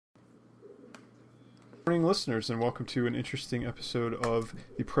Morning, listeners, and welcome to an interesting episode of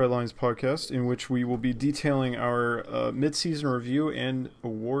the Pride Lines podcast, in which we will be detailing our mid-season review and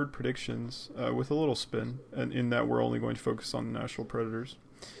award predictions with a little spin, and in that we're only going to focus on the Nashville Predators.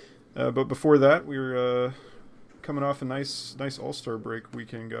 But before that, we're coming off a nice All-Star break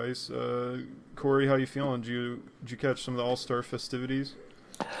weekend, guys. Corey, how you feeling? Did you catch some of the All-Star festivities?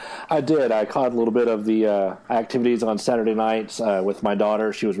 I did. I caught a little bit of the activities on Saturday nights with my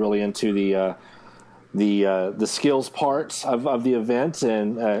daughter. She was really into the skills parts of the event,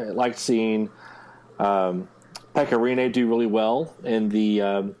 and liked seeing Pekka Rinne do really well in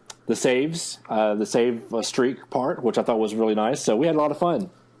the saves, the save streak part, which I thought was really nice. So we had a lot of fun.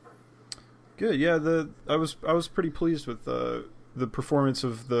 Good, yeah. I was pretty pleased with the performance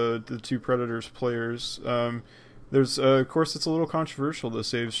of the two Predators players. There's of course it's a little controversial, the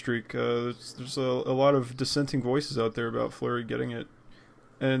save streak. There's a lot of dissenting voices out there about Fleury getting it,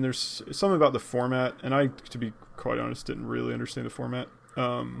 and there's some about the format. And I, to be quite honest, didn't really understand the format.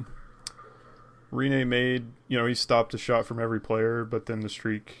 Rinne made, he stopped a shot from every player, but then the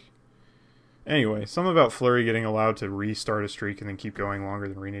streak. Anyway, some about Fleury getting allowed to restart a streak and then keep going longer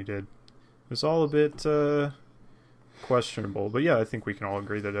than Rinne did. It was all a bit questionable, but yeah, I think we can all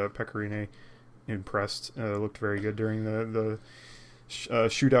agree that Pekka Rinne impressed, looked very good during the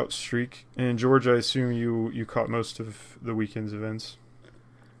shootout streak. And George, I assume you caught most of the weekend's events.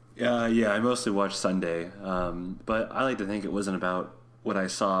 Yeah, I mostly watched Sunday, but I like to think it wasn't about what I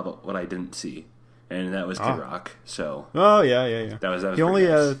saw, but what I didn't see, and that was Kid Rock. So yeah. That was he only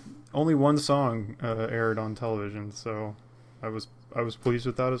nice. Only one song aired on television, so I was pleased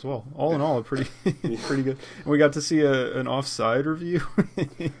with that as well. All in all, pretty good. And we got to see an offside review.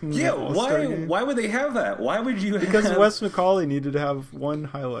 Yeah, why would they have that? Why would you? Because Wes McCauley needed to have one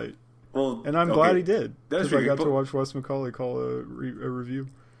highlight. Well, and I'm glad he did. That's I got to watch Wes McCauley call a review.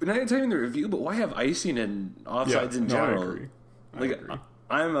 Not even the review, but why have icing and offsides in general? I agree.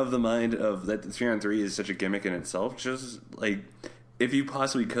 I'm of the mind of that the 3-on-3 is such a gimmick in itself. Just if you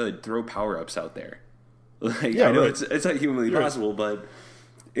possibly could, throw power-ups out there. I know it's not humanly possible, but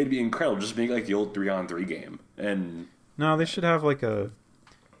it'd be incredible. Just make the old 3-on-3 game. And no, they should have a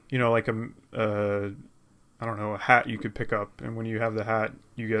hat you could pick up, and when you have the hat,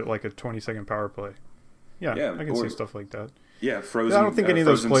 you get a 20-second power play. Yeah, I can see stuff like that. Yeah, Frozen. I don't think any of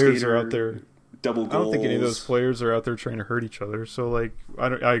those players are out there. Double goals. I don't think any of those players are out there trying to hurt each other. So I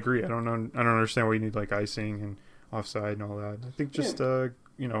agree. I don't understand why you need icing and offside and all that. I think just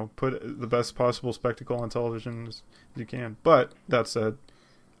put the best possible spectacle on television as you can. But that said,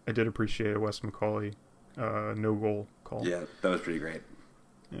 I did appreciate a Wes McCauley no goal call. Yeah, that was pretty great.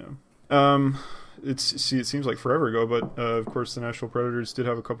 Yeah. It seems like forever ago, but of course the Nashville Predators did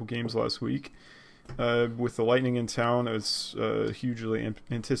have a couple games last week. With the Lightning in town, it was a hugely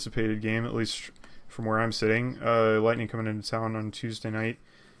anticipated game, at least from where I'm sitting. Lightning coming into town on Tuesday night,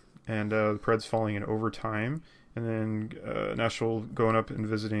 and the Preds falling in overtime. And then Nashville going up and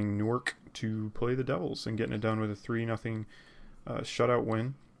visiting Newark to play the Devils and getting it done with a 3-0 shutout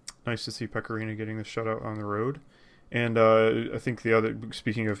win. Nice to see Pekka Rinne getting the shutout on the road. And I think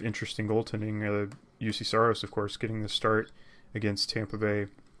speaking of interesting goaltending, UC Saros, of course, getting the start against Tampa Bay.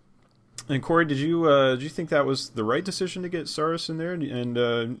 And Corey, did you think that was the right decision to get Saros in there? And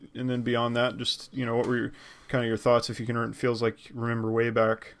then beyond that, just what were your thoughts? If you can, feels like remember way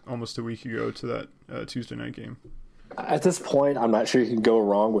back almost a week ago to that Tuesday night game. At this point, I'm not sure you can go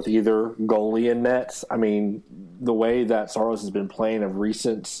wrong with either goalie in nets. I mean, the way that Saros has been playing of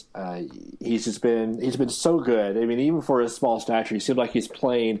recent, he's been so good. I mean, even for his small stature, he seemed like he's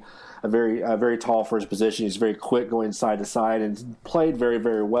playing very tall for his position. He's very quick going side to side and played very,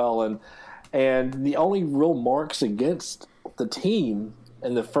 very well. And the only real marks against the team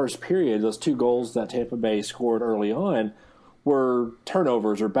in the first period, those two goals that Tampa Bay scored early on, were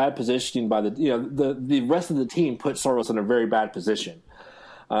turnovers or bad positioning by the rest of the team put Saros in a very bad position.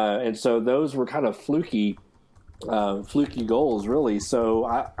 And so those were kind of fluky goals, really. So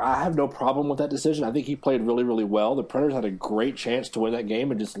I have no problem with that decision. I think he played really, really well. The Predators had a great chance to win that game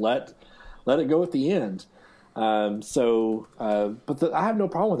and just let it go at the end. I have no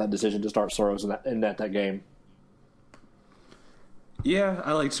problem with that decision to start Saros in that game. Yeah,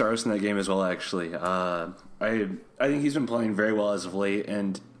 I like Saros in that game as well, actually. I think he's been playing very well as of late,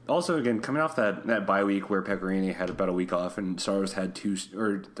 and also, again, coming off that bye week where Pekka Rinne had about a week off and Saros had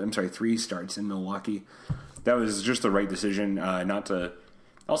 3 starts in Milwaukee. That was just the right decision, not to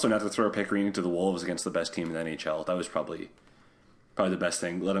throw Pekka Rinne to the Wolves against the best team in the NHL. That was probably the best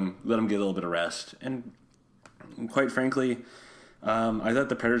thing. Let him get a little bit of rest. And quite frankly, I thought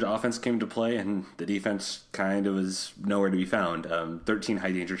the Predators' offense came to play, and the defense kind of was nowhere to be found. 13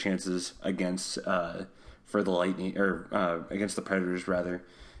 high danger chances against for the Lightning, or against the Predators rather,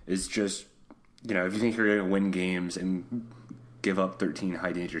 is just, if you think you're going to win games and give up 13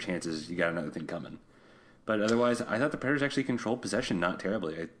 high danger chances, you got another thing coming. But otherwise, I thought the Predators actually controlled possession not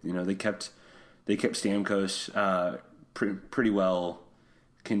terribly. They kept Stamkos pretty well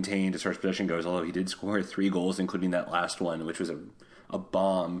contained as far as possession goes, although he did score 3 goals, including that last one, which was a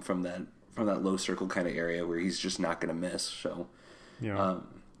bomb from that low circle kind of area where he's just not going to miss. So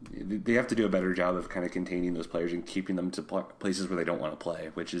they have to do a better job of kind of containing those players and keeping them to places where they don't want to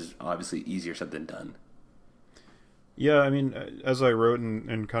play, which is obviously easier said than done. Yeah, I mean, as I wrote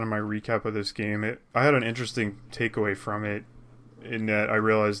in kind of my recap of this game, I had an interesting takeaway from it in that I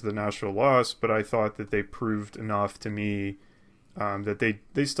realized the Nashville lost, but I thought that they proved enough to me that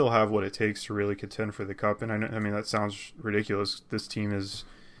they still have what it takes to really contend for the cup. And I mean, that sounds ridiculous. This team is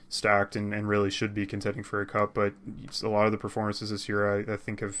stacked and really should be contending for a cup, but a lot of the performances this year I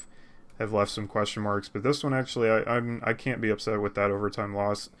think have left some question marks. But this one, actually, I can't be upset with that overtime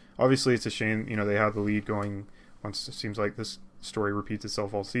loss. Obviously, it's a shame, they had the lead going once. It seems like this story repeats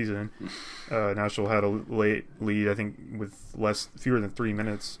itself all season. Nashville had a late lead, I think, with fewer than 3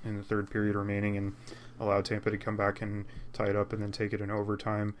 minutes in the third period remaining, and allowed Tampa to come back and tie it up and then take it in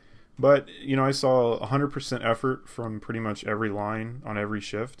overtime. But, I saw 100% effort from pretty much every line on every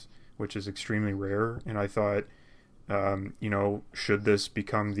shift, which is extremely rare. And I thought, should this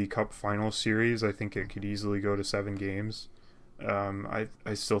become the Cup final series, I think it could easily go to 7 games. I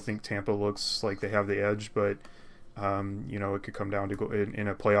still think Tampa looks like they have the edge, but, it could come down to in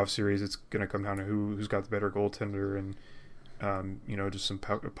a playoff series, it's going to come down to who's got the better goaltender and, just some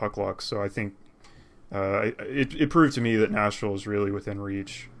puck luck. So I think it proved to me that Nashville is really within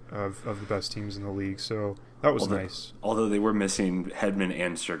reach of the best teams in the league. So that was nice. Although they were missing Hedman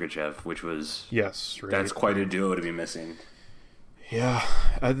and Sergachev, which was... Yes, right. That's quite a duo to be missing. Yeah.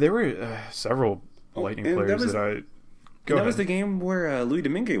 There were several Lightning players that was the game where Louis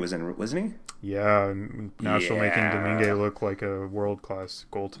Domingue was in, wasn't he? Yeah. Nashville making Domingue look like a world-class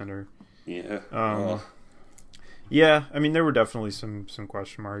goaltender. Yeah. Yeah, I mean, there were definitely some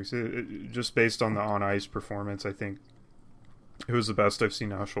question marks. Just based on the on-ice performance, I think it was the best I've seen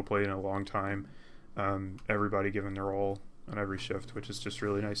Nashville play in a long time. Everybody giving their all on every shift, which is just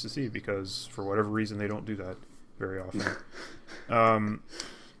really nice to see because for whatever reason they don't do that very often.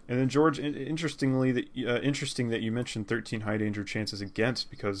 And then, George, interesting that you mentioned 13 high danger chances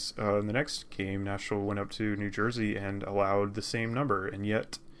against, because in the next game, Nashville went up to New Jersey and allowed the same number, and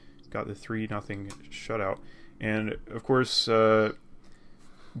yet got the 3-0 shutout. And, of course,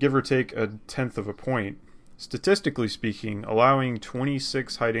 give or take a tenth of a point, statistically speaking, allowing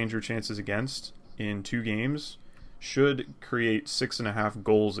 26 high danger chances against in 2 games should create 6.5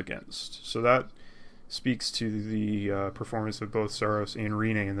 goals against. So that speaks to the performance of both Saros and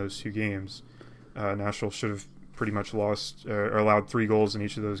Rinne in those 2 games. Nashville should have pretty much lost or allowed 3 goals in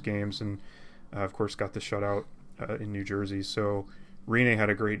each of those games, and of course got the shutout in New Jersey. So Rinne had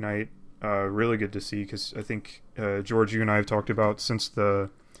a great night. Really good to see, because I think George, you and I have talked about since the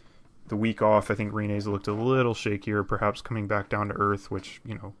week off. I think Rinne's looked a little shakier, perhaps coming back down to earth, which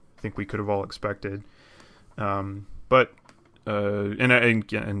I think we could have all expected. But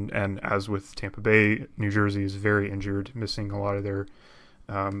and as with Tampa Bay, New Jersey is very injured, missing a lot of their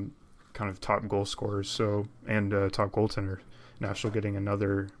kind of top goal scorers. So and top goaltender. Nashville getting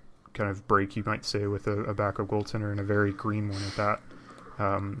another kind of break, you might say, with a backup goaltender, and a very green one at that.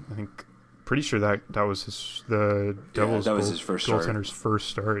 I think pretty sure that was the Devils' his first goaltender's first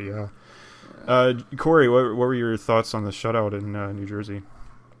start. Yeah. Corey, what were your thoughts on the shutout in New Jersey?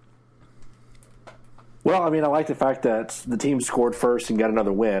 Well, I mean, I like the fact that the team scored first and got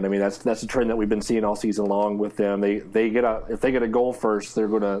another win. I mean, that's a trend that we've been seeing all season long with them. If they get a goal first, they're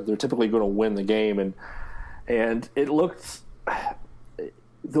typically going to win the game, and it looks.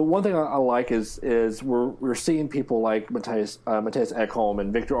 The one thing I like is we're seeing people like Mattias Ekholm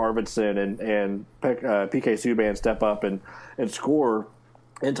and Victor Arvidsson and PK Subban step up and score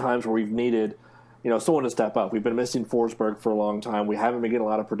in times where we've needed someone to step up. We've been missing Forsberg for a long time. We haven't been getting a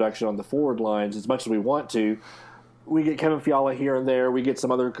lot of production on the forward lines as much as we want to. We get Kevin Fiala here and there. We get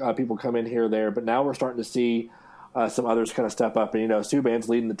some other people come in here or there. But now we're starting to see some others kind of step up. And, Subban's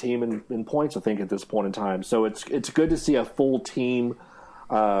leading the team in points, I think, at this point in time. So it's good to see a full team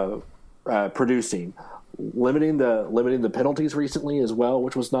producing. Limiting the penalties recently as well,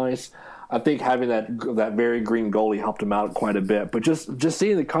 which was nice. I think having that very green goalie helped him out quite a bit. But just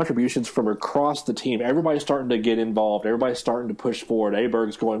seeing the contributions from across the team, everybody's starting to get involved. Everybody's starting to push forward.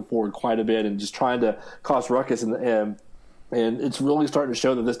 Aberg's going forward quite a bit and just trying to cause ruckus in And it's really starting to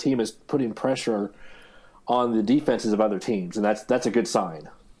show that this team is putting pressure on the defenses of other teams, and that's a good sign.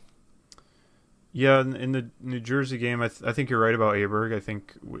 Yeah, in the New Jersey game, I think you're right about Aberg. I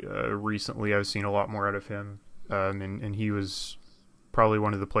think recently I've seen a lot more out of him, and he was probably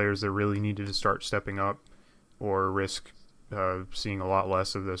one of the players that really needed to start stepping up or risk seeing a lot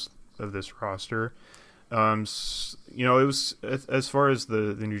less of this roster. It was as far as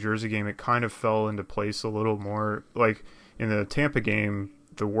the New Jersey game, it kind of fell into place a little more. Like in the Tampa game,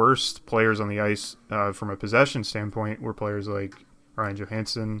 the worst players on the ice from a possession standpoint were players like Ryan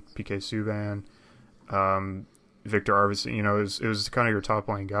Johansson, PK Subban, Victor Arvidsson. It was kind of your top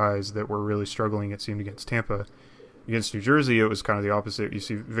line guys that were really struggling, it seemed, against Tampa. Against New Jersey, it was kind of the opposite. You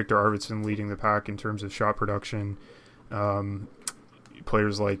see Victor Arvidsson leading the pack in terms of shot production.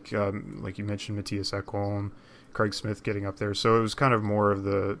 Players like you mentioned, Matthias Ekholm, Craig Smith getting up there. So it was kind of more of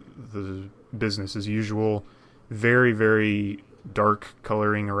the business as usual. Very, very dark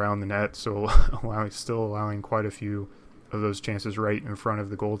coloring around the net, so still allowing quite a few of those chances right in front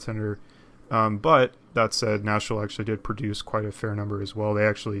of the goaltender. But that said, Nashville actually did produce quite a fair number as well. They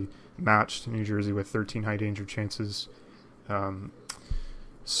actually matched New Jersey with 13 high danger chances.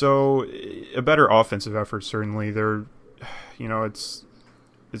 So a better offensive effort, certainly.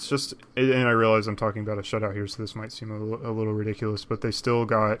 It's just, and I realize I'm talking about a shutout here, so this might seem a little ridiculous, but they still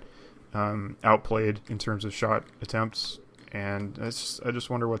got outplayed in terms of shot attempts, and I just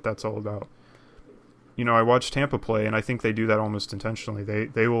wonder what that's all about. I watched Tampa play, and I think they do that almost intentionally.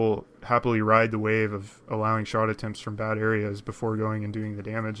 They will happily ride the wave of allowing shot attempts from bad areas before going and doing the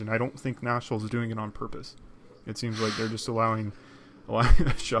damage, and I don't think Nashville's doing it on purpose. It seems like they're just allowing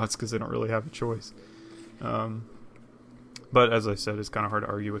shots because they don't really have a choice. But as I said, it's kind of hard to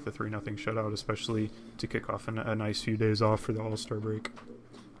argue with a 3-0 shutout, especially to kick off a nice few days off for the All-Star break.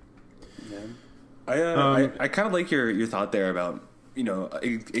 Yeah. I kind of like your thought there about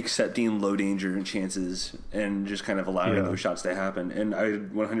accepting low danger chances and just kind of allowing those shots to happen. And I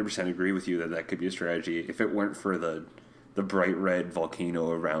 100% agree with you that could be a strategy if it weren't for the bright red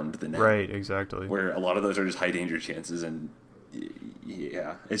volcano around the net. Right, exactly. Where a lot of those are just high danger chances, and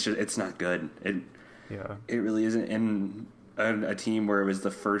it's not good. It really isn't. And a team where it was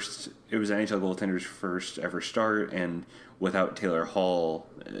NHL goaltender's first ever start, and without Taylor Hall,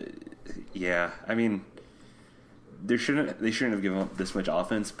 I mean, they shouldn't have given up this much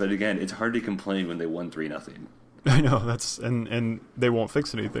offense. But again, it's hard to complain when they won 3-0. I know that's and they won't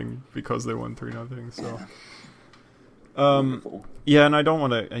fix anything because they won 3-0. So. And I don't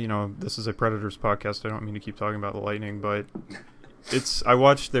want to, this is a Predators podcast. I don't mean to keep talking about the Lightning, but I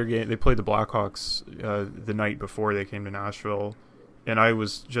watched their game. They played the Blackhawks the night before they came to Nashville, and I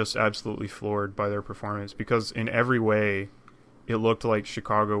was just absolutely floored by their performance because in every way it looked like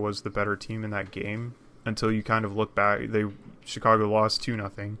Chicago was the better team in that game until you kind of look back. Chicago lost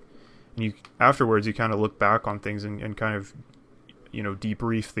 2-0, and afterwards you kind of look back on things and kind of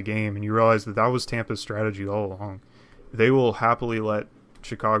debrief the game, and you realize that was Tampa's strategy all along. They will happily let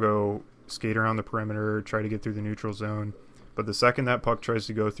Chicago skate around the perimeter, try to get through the neutral zone. But the second that puck tries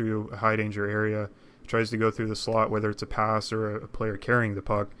to go through a high danger area, tries to go through the slot, whether it's a pass or a player carrying the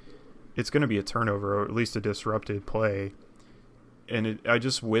puck, it's going to be a turnover or at least a disrupted play. And I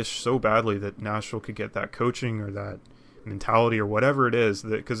just wish so badly that Nashville could get that coaching or that mentality or whatever it is,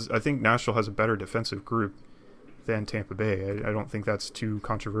 because I think Nashville has a better defensive group than Tampa Bay. I don't think that's too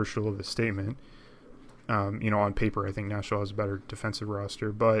controversial of a statement. On paper, I think Nashville has a better defensive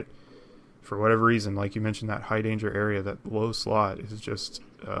roster, but for whatever reason, like you mentioned, that high danger area, that low slot is just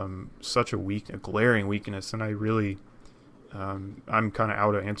such a glaring weakness, and I really, I'm kind of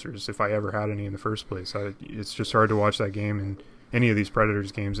out of answers if I ever had any in the first place. It's just hard to watch that game and any of these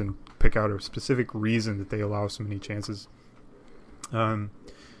Predators games and pick out a specific reason that they allow so many chances. And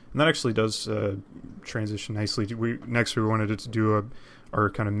that actually does transition nicely. Next we wanted to do our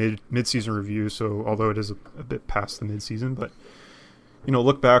kind of mid-season review. So although it is a bit past the mid-season, but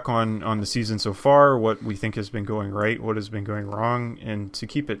look back on the season so far, what we think has been going right, what has been going wrong, and to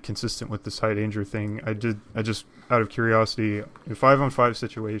keep it consistent with this high danger thing, I just out of curiosity, in 5-on-5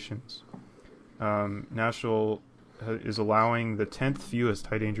 situations, Nashville is allowing the 10th fewest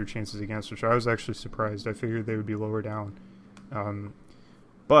high danger chances against, which I was actually surprised. I figured they would be lower down.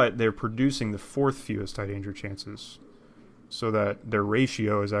 But they're producing the 4th fewest high danger chances, so that their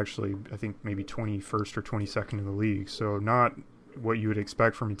ratio is actually, I think, maybe 21st or 22nd in the league. So not what you would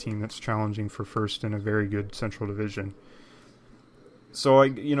expect from a team that's challenging for first in a very good Central Division. So,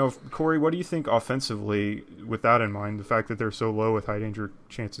 Corey, what do you think offensively, with that in mind, the fact that they're so low with high danger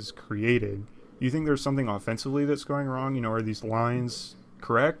chances created? Do you think there's something offensively that's going wrong? Are these lines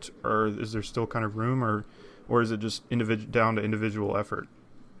correct, or is there still kind of room, or or is it just down to individual effort?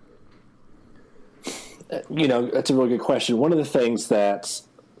 That's a really good question. One of the things that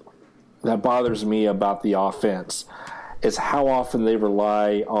bothers me about the offense is how often they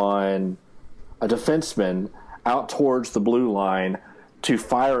rely on a defenseman out towards the blue line to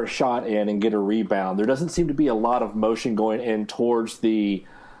fire a shot in and get a rebound. There doesn't seem to be a lot of motion going in towards the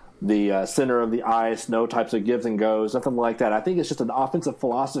center of the ice, no types of gives and goes, nothing like that. I think it's just an offensive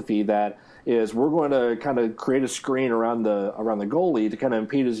philosophy that is we're going to kind of create a screen around the goalie to kind of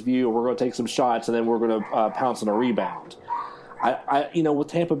impede his view. We're going to take some shots, and then we're going to pounce on a rebound. With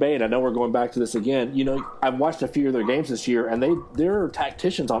Tampa Bay, and I know we're going back to this again, I've watched a few of their games this year, and they're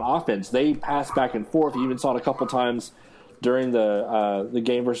tacticians on offense. They pass back and forth. You even saw it a couple times during the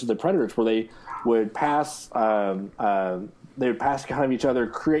game versus the Predators where they would pass kind of each other,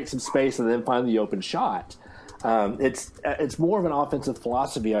 create some space, and then find the open shot. It's more of an offensive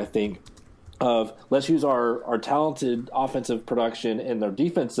philosophy, I think, of let's use our talented offensive production and their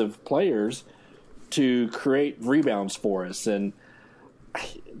defensive players to create rebounds for us. And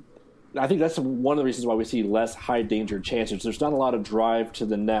I think that's one of the reasons why we see less high danger chances. There's not a lot of drive to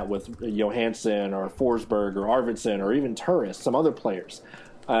the net with Johansson or Forsberg or Arvidsson or even Turris, some other players.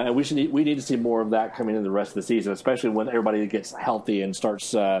 And we need to see more of that coming in the rest of the season, especially when everybody gets healthy and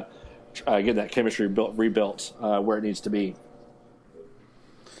starts getting that chemistry rebuilt where it needs to be.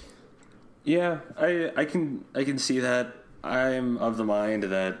 Yeah, I can see that. I'm of the mind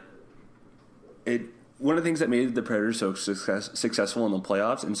that one of the things that made the Predators so successful in the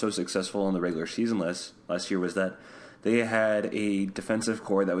playoffs and so successful in the regular season last year was that they had a defensive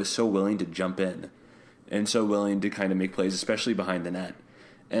core that was so willing to jump in and so willing to kind of make plays, especially behind the net.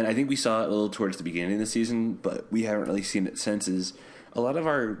 And I think we saw it a little towards the beginning of the season, but we haven't really seen it since. Is a lot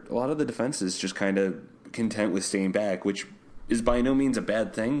of the defense is just kind of content with staying back, which is by no means a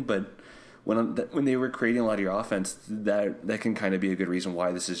bad thing, but when they were creating a lot of your offense, that can kind of be a good reason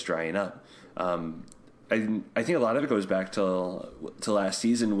why this is drying up. I think a lot of it goes back to last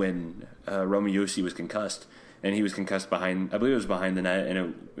season when Roman Josi was concussed, and he was concussed behind, I believe it was behind the net,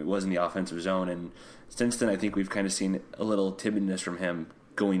 and it was in the offensive zone. And since then, I think we've kind of seen a little timidness from him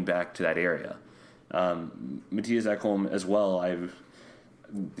going back to that area. Matthias Ekholm as well. I've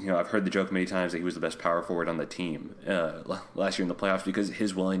heard the joke many times that he was the best power forward on the team last year in the playoffs because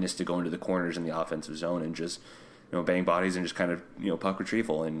his willingness to go into the corners in the offensive zone and just bang bodies and just kind of puck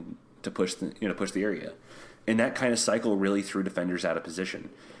retrieval and to push the area, and that kind of cycle really threw defenders out of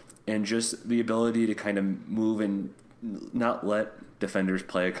position, and just the ability to kind of move and not let defenders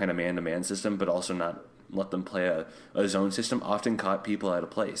play a kind of man-to-man system, but also not let them play a zone system often caught people out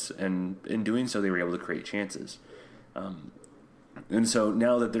of place, and in doing so they were able to create chances. And so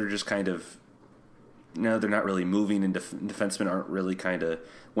now that they're just kind of they're not really moving, and defensemen aren't really kind of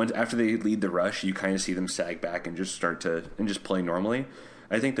after they lead the rush, you kind of see them sag back and just start to just play normally.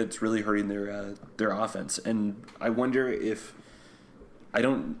 I think that's really hurting their offense, and I wonder if I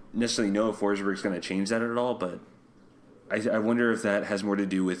don't necessarily know if Forsberg's going to change that at all, but I wonder if that has more to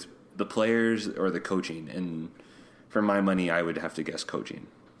do with the players or the coaching. And for my money, I would have to guess coaching.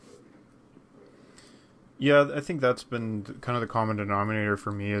 Yeah, I think that's been kind of the common denominator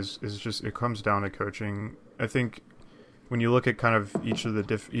for me is just it comes down to coaching. I think when you look at kind of each of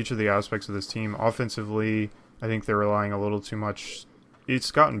the aspects of this team, offensively, I think they're relying a little too much.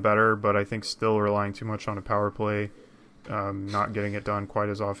 It's gotten better, but I think still relying too much on a power play, not getting it done quite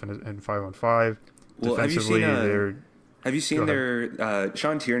as often in 5-on-5. Well, defensively, have you seen their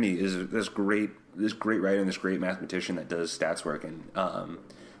Sean Tierney is this great writer and this great mathematician that does stats work, and one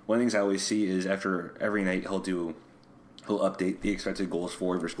of the things I always see is after every night he'll update the expected goals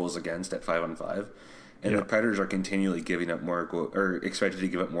for versus goals against at 5-on-5, and the Predators are continually giving up more or expected to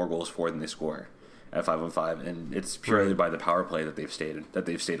give up more goals for than they score at 5-on-5, and it's purely by the power play that they've stayed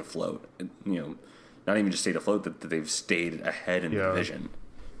afloat. Not even just stayed afloat, that they've stayed ahead in the division.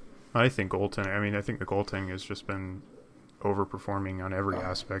 I think goaltending. I mean, I think the goaltending has just been overperforming on every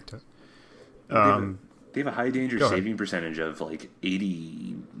aspect. They have a high danger saving percentage of like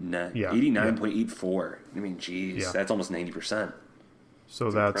 89.84. I mean, geez, that's almost 90%.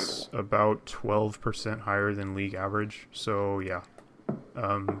 So that's about 12% higher than league average. So yeah,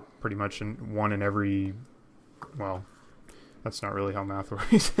 pretty much one in every. Well, that's not really how math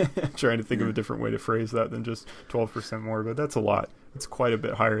works. I'm trying to think of a different way to phrase that than just 12% more, but that's a lot. It's quite a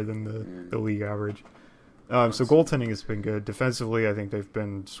bit higher than the league average. So goaltending has been good. Defensively, I think they've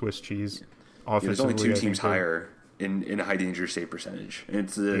been Swiss cheese. There's only two teams higher in high danger save percentage. And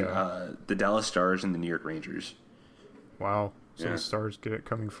it's the Dallas Stars and the New York Rangers. Wow. So the Stars get it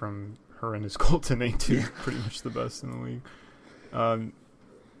coming from horrendous goaltending too. Pretty much the best in the league.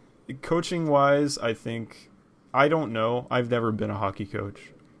 Coaching wise, I think I don't know. I've never been a hockey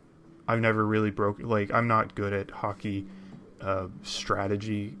coach. I've never really I'm not good at hockey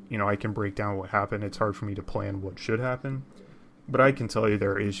strategy. I can break down what happened. It's hard for me to plan what should happen. But I can tell you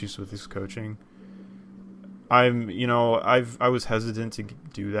there are issues with his coaching. I was hesitant to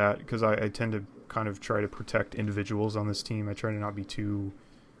do that because I tend to kind of try to protect individuals on this team. I try to not be too,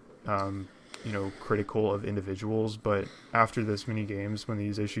 critical of individuals. But after this many games, when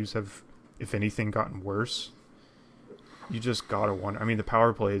these issues have, if anything, gotten worse, you just gotta wonder. I mean, the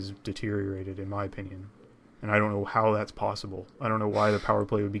power play has deteriorated, in my opinion, and I don't know how that's possible. I don't know why the power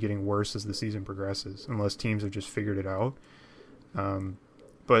play would be getting worse as the season progresses, unless teams have just figured it out.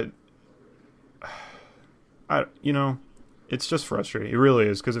 But it's just frustrating. It really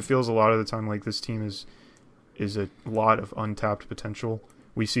is, because it feels a lot of the time like this team is a lot of untapped potential.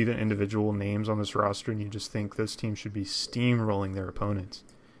 We see the individual names on this roster, and you just think this team should be steamrolling their opponents.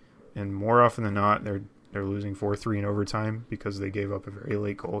 And more often than not, they're losing 4-3 in overtime because they gave up a very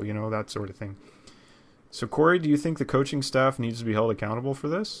late goal, that sort of thing. So, Corey, do you think the coaching staff needs to be held accountable for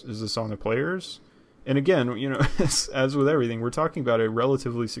this? Is this on the players? And again, as with everything, we're talking about a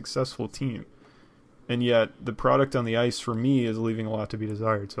relatively successful team. And yet, the product on the ice, for me, is leaving a lot to be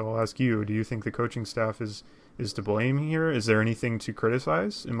desired. So I'll ask you, do you think the coaching staff is to blame here? Is there anything to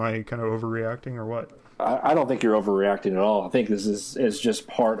criticize? Am I kind of overreacting or what? I don't think you're overreacting at all. I think this is just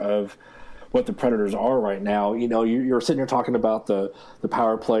part of what the Predators are right now. You're sitting here talking about the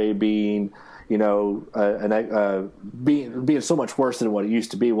power play being, being so much worse than what it used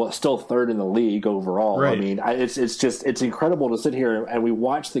to be. Well, it's still third in the league overall. Right. I mean, it's incredible to sit here and we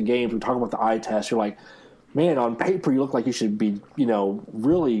watch the games. We talk about the eye test. You're like, man, on paper you look like you should be,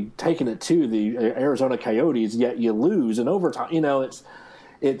 really taking it to the Arizona Coyotes. Yet you lose in overtime.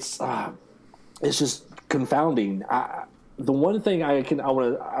 It's just confounding. The one thing I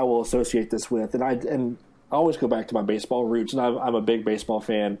will associate this with, and I always go back to my baseball roots, and I'm a big baseball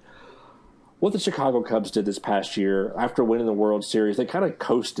fan. What the Chicago Cubs did this past year after winning the World Series, they kind of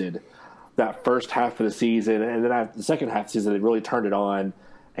coasted that first half of the season, and then after the second half of the season, they really turned it on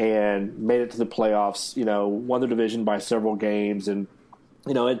and made it to the playoffs. Won the division by several games, and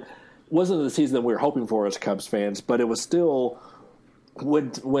it wasn't the season that we were hoping for as Cubs fans, but it was still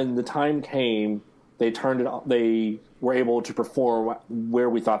when the time came. They were able to perform where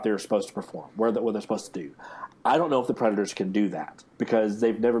we thought they were supposed to perform, what they're supposed to do. I don't know if the Predators can do that because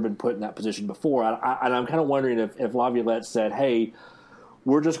they've never been put in that position before. And I'm kind of wondering if Laviolette said, hey,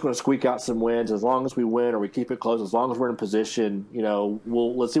 we're just going to squeak out some wins as long as we win or we keep it close, as long as we're in position,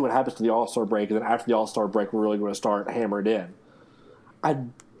 let's see what happens to the All-Star break. And then after the All-Star break, we're really going to start hammering it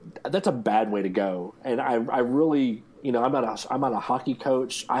in. That's a bad way to go. And I really... I'm not a hockey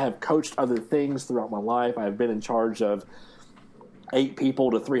coach. I have coached other things throughout my life. I have been in charge of 8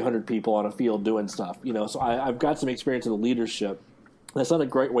 people to 300 people on a field doing stuff. So I've got some experience in the leadership. That's not a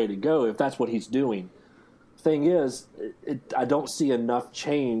great way to go if that's what he's doing. Thing is, I don't see enough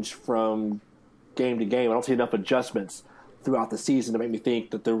change from game to game. I don't see enough adjustments throughout the season to make me think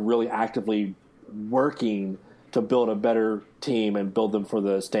that they're really actively working to build a better team and build them for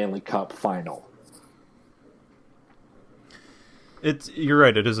the Stanley Cup final. You're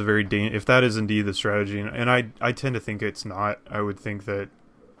right. It is a very if that is indeed the strategy, and I tend to think it's not. I would think that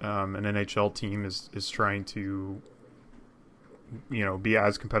an NHL team is trying to be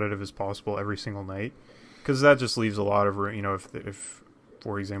as competitive as possible every single night, because that just leaves a lot of room. If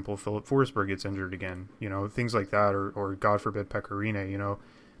for example Philip Forsberg gets injured again, things like that, or God forbid Pekka Rinne,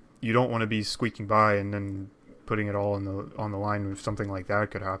 you don't want to be squeaking by and then putting it all on the line if something like that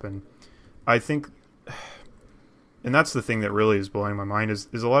could happen. I think. And that's the thing that really is blowing my mind is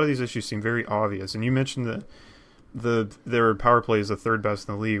a lot of these issues seem very obvious. And you mentioned that their power play is the third best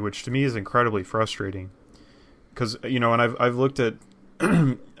in the league, which to me is incredibly frustrating. Because and I've looked at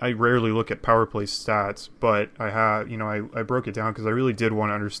I rarely look at power play stats, but I have I broke it down because I really did want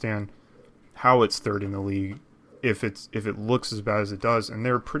to understand how it's third in the league if it looks as bad as it does. And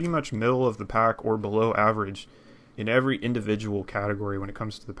they're pretty much middle of the pack or below average in every individual category when it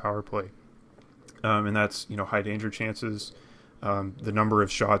comes to the power play. And that's, high danger chances, the number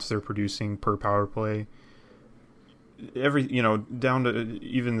of shots they're producing per power play, down to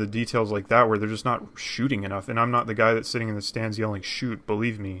even the details like that where they're just not shooting enough. And I'm not the guy that's sitting in the stands yelling, shoot,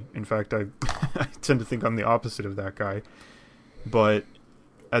 believe me. In fact, I tend to think I'm the opposite of that guy. But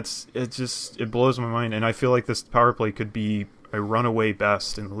it blows my mind. And I feel like this power play could be a runaway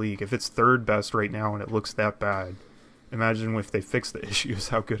best in the league. If it's third best right now and it looks that bad, imagine if they fix the issues,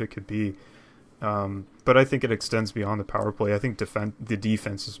 how good it could be. But I think it extends beyond the power play. I think the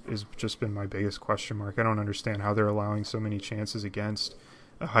defense has just been my biggest question mark. I don't understand how they're allowing so many chances against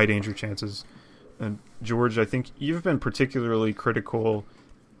high danger chances. And George, I think you've been particularly critical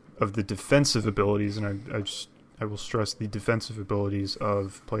of the defensive abilities, and I will stress the defensive abilities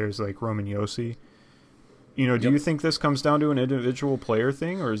of players like Roman Yossi. Do you think this comes down to an individual player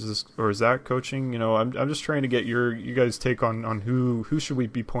thing, or is that coaching? I'm just trying to get you guys' take on who should we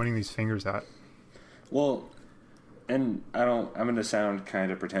be pointing these fingers at? Well, and I'm going to sound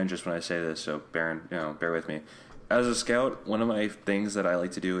kind of pretentious when I say this, so bear with me. As a scout, one of my things that I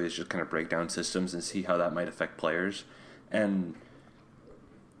like to do is just kind of break down systems and see how that might affect players. And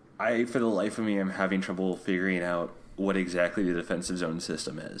I, for the life of me, am having trouble figuring out what exactly the defensive zone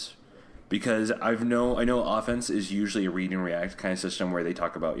system is. Because I know offense is usually a read and react kind of system where they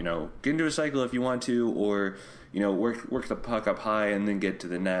talk about, get into a cycle if you want to, or, work the puck up high and then get to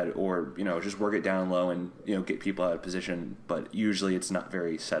the net, or, just work it down low and, get people out of position. But usually it's not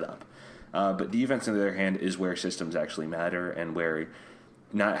very set up. But defense, on the other hand, is where systems actually matter and where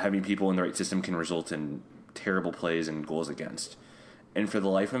not having people in the right system can result in terrible plays and goals against. And for the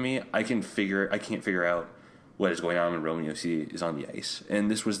life of me, I can't figure out what is going on when Roman Yossi is on the ice.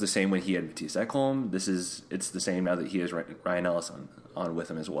 And this was the same when he had Mattias Ekholm. It's the same now that he has Ryan Ellis on with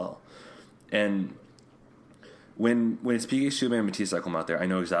him as well. And when it's PK Subban and Mattias Ekholm out there, I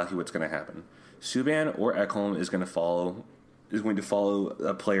know exactly what's going to happen. Subban or Ekholm is going to follow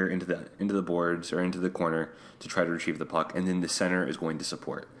a player into the boards or into the corner to try to retrieve the puck, and then the center is going to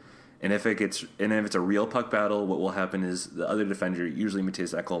support. And if it's a real puck battle, what will happen is the other defender, usually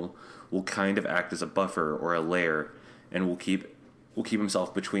Mattias Ekholm, will kind of act as a buffer or a layer, and will keep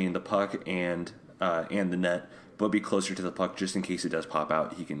himself between the puck and the net, but be closer to the puck just in case it does pop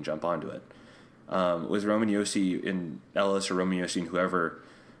out. He can jump onto it. With Roman Yossi and Ellis or Roman Yossi and whoever,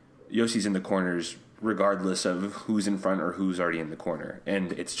 Yossi's in the corners regardless of who's in front or who's already in the corner,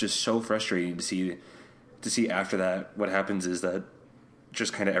 and it's just so frustrating to see after that. What happens is that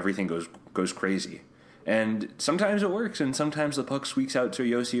just kind of everything goes crazy. And sometimes it works, and sometimes the puck squeaks out to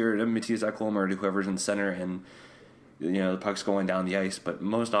Yossi or to Mattias Ekholm or to whoever's in center, and the puck's going down the ice. But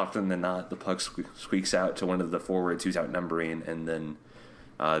most often than not, the puck squeaks out to one of the forwards who's outnumbering, and then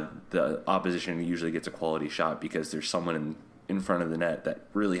the opposition usually gets a quality shot because there's someone in front of the net that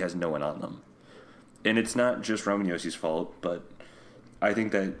really has no one on them. And it's not just Roman Yossi's fault, but I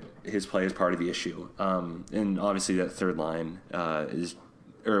think that his play is part of the issue. And obviously that third line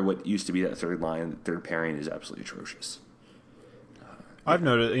what used to be that third line, third pairing is absolutely atrocious. I've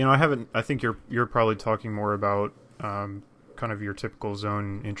noticed, I think you're probably talking more about kind of your typical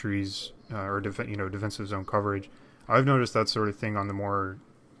zone entries or defensive zone coverage. I've noticed that sort of thing on the more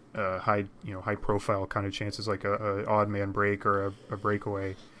high profile kind of chances, like a odd man break or a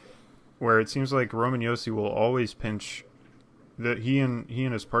breakaway, where it seems like Roman Yossi will always pinch. That he and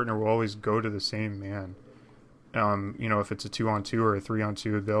his partner will always go to the same man. If it's a 2-on-2 or a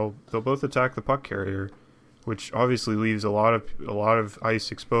 3-on-2, they'll both attack the puck carrier, which obviously leaves a lot of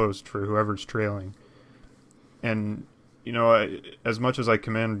ice exposed for whoever's trailing. And as much as I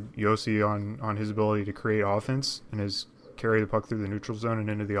commend Yossi on his ability to create offense and his carry the puck through the neutral zone and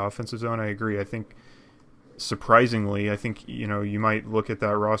into the offensive zone, I agree. I think surprisingly, you might look at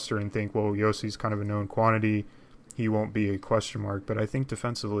that roster and think, well, Yossi's kind of a known quantity. He won't be a question mark, but I think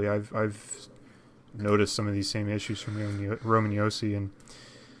defensively, I've noticed some of these same issues from Roman Yossi, and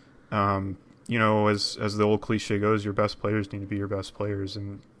as the old cliche goes, your best players need to be your best players,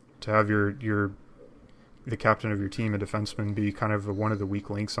 and to have the captain of your team, a defenseman, be kind of one of the weak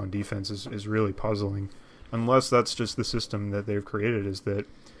links on defense is really puzzling, unless that's just the system that they've created, is that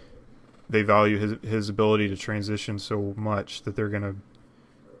they value his ability to transition so much that they're going to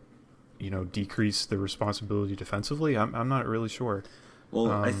decrease the responsibility defensively. I'm not really sure. Well,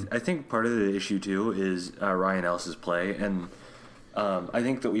 I think part of the issue too is Ryan Ellis's play, and I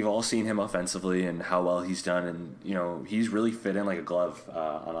think that we've all seen him offensively and how well he's done, and he's really fit in like a glove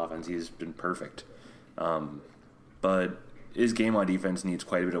on offense. He's been perfect, but his game on defense needs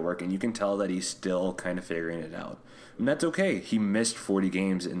quite a bit of work, and you can tell that he's still kind of figuring it out. And that's okay. He missed 40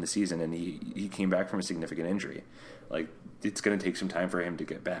 games in the season, and he came back from a significant injury. Like, it's going to take some time for him to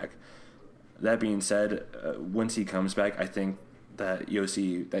get back. That being said, once he comes back, I think that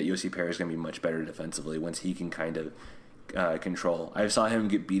Yossi pair is going to be much better defensively once he can kind of control. I saw him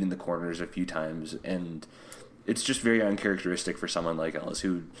get beat in the corners a few times, and it's just very uncharacteristic for someone like Ellis,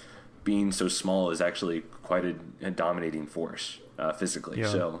 who, being so small, is actually quite a dominating force physically. Yeah.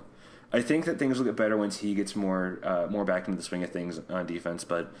 So I think that things will get better once he gets more back into the swing of things on defense,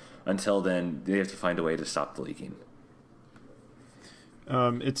 but until then, they have to find a way to stop the leaking.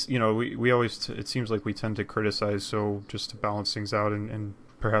 It's we always it seems like we tend to criticize, so just to balance things out and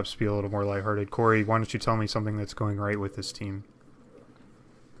perhaps be a little more lighthearted. Corey, why don't you tell me something that's going right with this team?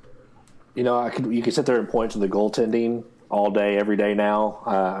 You could sit there and point to the goaltending all day, every day now.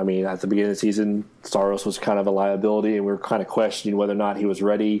 I mean, at the beginning of the season, Saros was kind of a liability, and we were kind of questioning whether or not he was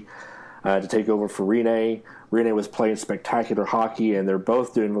ready to take over for Rene. Rene was playing spectacular hockey, and they're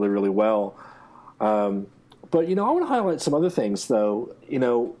both doing really, really well. But, I want to highlight some other things, though.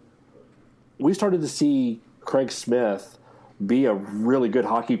 We started to see Craig Smith be a really good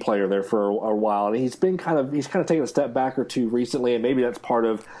hockey player there for a while, and he's kind of taken a step back or two recently, and maybe that's part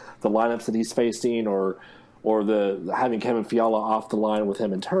of the lineups that he's facing, or the having Kevin Fiala off the line with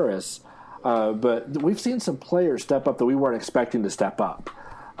him and Turris. But we've seen some players step up that we weren't expecting to step up.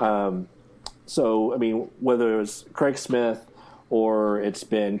 So, I mean, whether it was Craig Smith or it's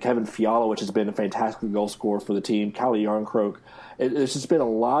been Kevin Fiala, which has been a fantastic goal scorer for the team, Calle Jarnkrok, it's just been a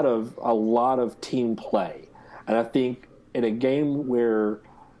lot of team play. And I think in a game where,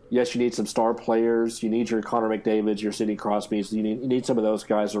 yes, you need some star players, you need your Connor McDavids, your Sidney Crosbys, you need some of those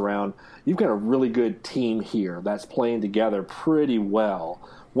guys around. You've got a really good team here that's playing together pretty well.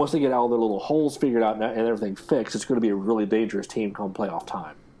 Once they get all their little holes figured out and everything fixed, it's going to be a really dangerous team come playoff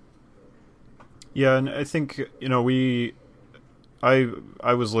time. Yeah, and I think,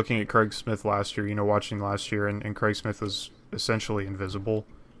 I was looking at Craig Smith last year, watching last year, and Craig Smith was essentially invisible.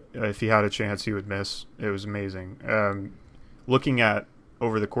 If he had a chance, he would miss. It was amazing. Looking at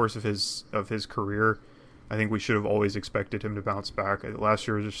over the course of his career, I think we should have always expected him to bounce back. Last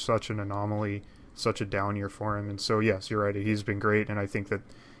year was just such an anomaly, such a down year for him. And so, yes, you're right. He's been great, and I think that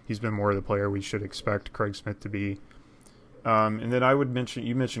he's been more of the player we should expect Craig Smith to be. And then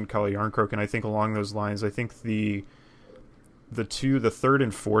you mentioned Calle Jarnkrok, and I think along those lines, I think the third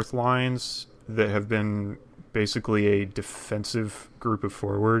and fourth lines that have been basically a defensive group of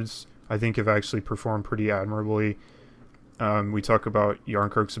forwards, I think have actually performed pretty admirably. We talk about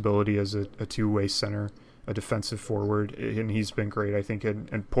Jarnkrok's ability as a two-way center, a defensive forward, and he's been great, I think.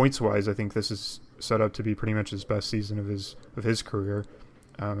 And points-wise, I think this is set up to be pretty much his best season of his career.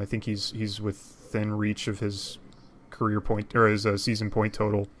 I think he's within reach of his career point, or his season point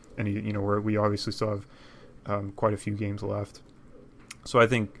total, and where we obviously still have quite a few games left. So I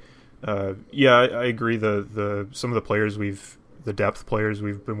think, I agree. Some of the players the depth players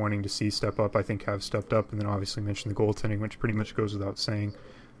we've been wanting to see step up, I think have stepped up, and then obviously mentioned the goaltending, which pretty much goes without saying.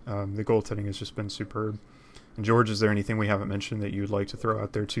 The goaltending has just been superb. And George, is there anything we haven't mentioned that you'd like to throw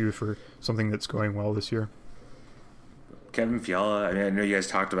out there too for something that's going well this year? Kevin Fiala, I know you guys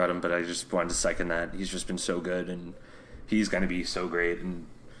talked about him, but I just wanted to second that. He's just been so good, and he's going to be so great. And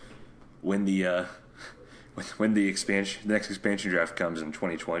when the next expansion draft comes in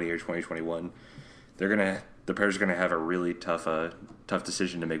 2020 or 2021, the Bears are going to have a really tough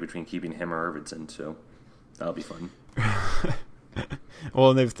decision to make between keeping him or Arvidsson. So that'll be fun.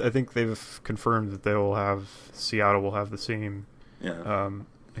 Well, and I think they've confirmed that Seattle will have the same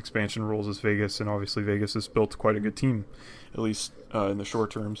expansion rules as Vegas, and obviously Vegas has built quite a good team, at least in the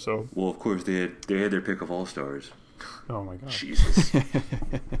short term. So, well, of course they had their pick of all-stars. Oh my God, Jesus.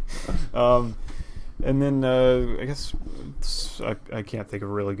 And then I guess I can't think of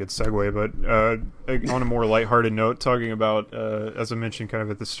a really good segue, but on a more lighthearted note, talking about as I mentioned kind of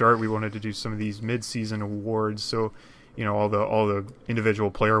at the start, we wanted to do some of these mid-season awards. So, all the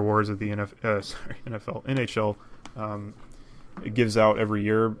individual player awards that the NHL it gives out every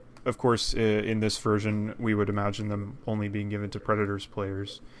year. Of course, in this version, we would imagine them only being given to Predators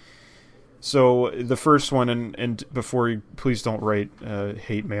players. So the first one, and before you, please don't write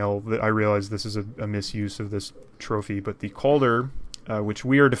hate mail. I realize this is a misuse of this trophy, but the Calder, which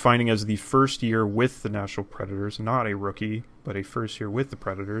we are defining as the first year with the Nashville Predators, not a rookie, but a first year with the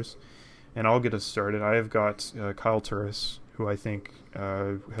Predators. And I'll get us started. I have got Kyle Turris, who I think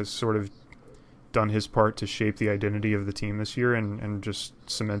has sort of done his part to shape the identity of the team this year, and just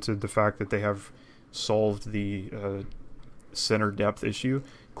cemented the fact that they have solved the center depth issue.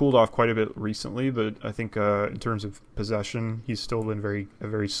 Cooled off quite a bit recently, but I think in terms of possession, he's still been a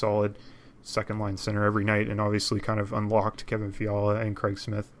very solid second line center every night, and obviously kind of unlocked Kevin Fiala and Craig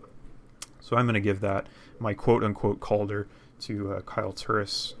Smith. So I'm going to give that my quote unquote Calder to Kyle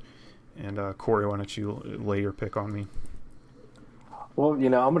Turris. And Corey, why don't you lay your pick on me? Well,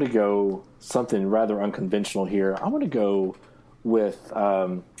 I'm going to go something rather unconventional here. I'm going to go with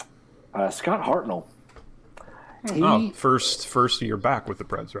Scott Hartnell. First year back with the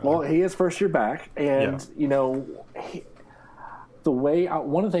Preds, right? Well, he is first year back, and the way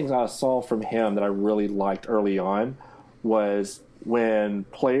one of the things I saw from him that I really liked early on was when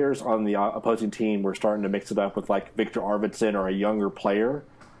players on the opposing team were starting to mix it up with like Victor Arvidsson or a younger player.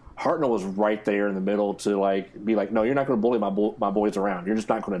 Hartnell was right there in the middle to be like, no, you're not going to bully my boys around. You're just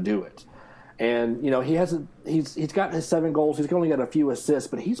not going to do it. And he's got his 7 goals. He's only got a few assists,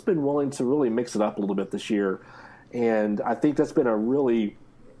 but he's been willing to really mix it up a little bit this year. And I think that's been a really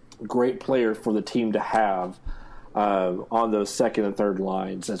great player for the team to have on those second and third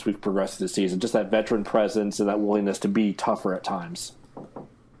lines as we've progressed through the season. Just that veteran presence and that willingness to be tougher at times.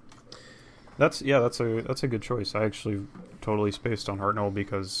 That's a good choice. I actually totally spaced on Hartnell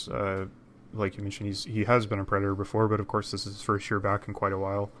because, like you mentioned, he has been a Predator before, but of course this is his first year back in quite a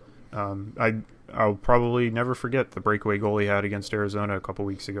while. I'll probably never forget the breakaway goal he had against Arizona a couple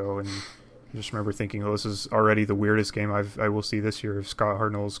weeks ago, and I just remember thinking, oh, this is already the weirdest game I will see this year if Scott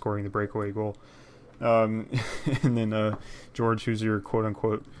Hartnell is scoring the breakaway goal. And then George, who's your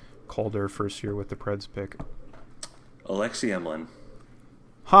quote-unquote Calder first year with the Preds pick? Alexei Emlin.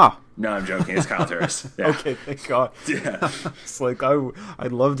 Ha! Huh. No, I'm joking. It's Kyle Turris. Yeah. Okay, thank God. Yeah. It's like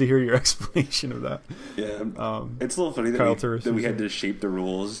I'd love to hear your explanation of that. Yeah. It's a little funny that we had to shape the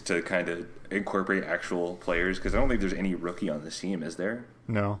rules to kind of incorporate actual players, because I don't think there's any rookie on this team, is there?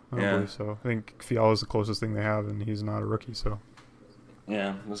 No, I don't believe so. I think Fiala's the closest thing they have, and he's not a rookie, so.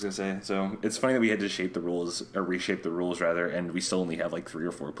 Yeah, I was going to say. So it's funny that we had to shape the rules, or reshape the rules, rather, and we still only have like 3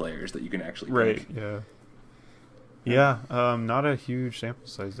 or 4 players that you can actually pick. Right, yeah. Yeah, not a huge sample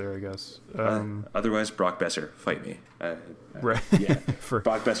size there, I guess. Otherwise, Brock Besser, fight me. Right. Yeah,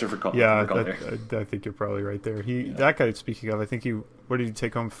 Brock Besser for Calder. Yeah, I think you're probably right there. That guy, speaking of, I think what did he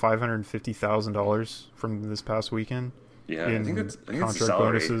take home, $550,000 from this past weekend? Yeah, I think it's contract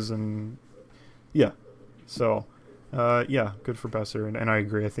bonuses and yeah. So, yeah, good for Besser, and I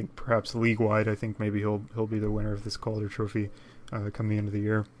agree. I think perhaps league wide, I think maybe he'll be the winner of this Calder Trophy come the end of the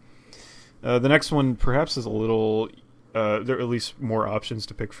year. The next one perhaps is a little, there are at least more options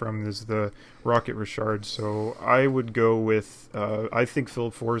to pick from, is the Rocket Richard. So I would go with, I think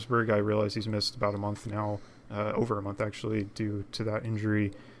Philip Forsberg. I realize he's missed about a month now, over a month actually, due to that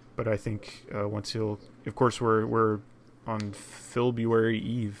injury. But I think once of course we're on February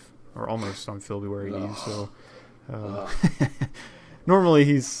Eve, or almost on February Eve. So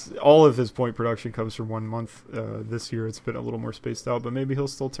normally all of his point production comes from 1 month. This year it's been a little more spaced out, but maybe he'll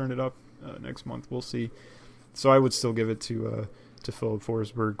still turn it up next month. We'll see. So I would still give it to Philip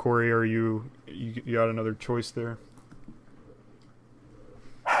Forsberg. Corey, are you got another choice there?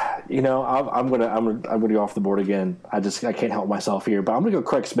 I'm gonna go off the board again. I can't help myself here, but I'm gonna go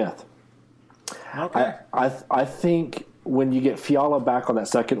Craig Smith. Okay. I think when you get Fiala back on that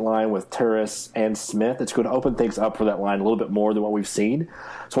second line with Turris and Smith, it's going to open things up for that line a little bit more than what we've seen.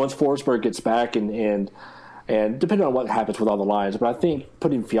 So once Forsberg gets back and depending on what happens with all the lines, but I think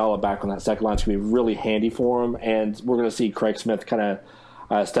putting Fiala back on that second line is going to be really handy for him, and we're going to see Craig Smith kind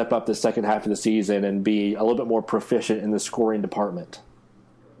of step up the second half of the season and be a little bit more proficient in the scoring department.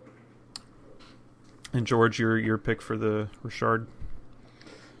 And George, your pick for the Richard?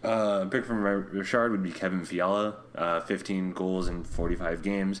 Pick from Richard would be Kevin Fiala, 15 goals in 45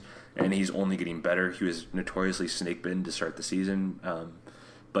 games, and he's only getting better. He was notoriously snake bitten to start the season,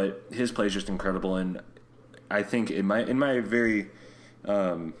 but his play is just incredible. And I think in my very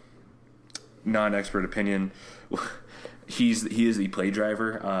non-expert opinion, he is the play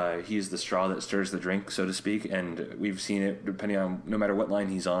driver. He is the straw that stirs the drink, so to speak. And we've seen it depending on no matter what line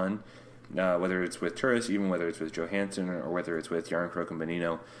he's on. Whether it's with Turris, even whether it's with Johansson, or whether it's with Jarnkrok and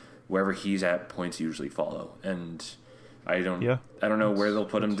Bonino, wherever he's at, points usually follow. And I don't know where they'll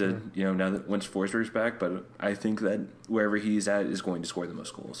put him to, now that once Forsberg's back, but I think that wherever he's at is going to score the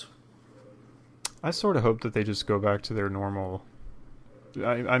most goals. I sort of hope that they just go back to their normal.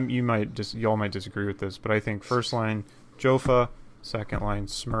 Y'all might disagree with this, but I think first line Jofa, second line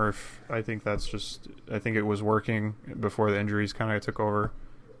Smurf. I think it was working before the injuries kind of took over.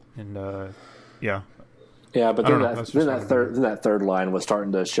 And yeah, but then that third line was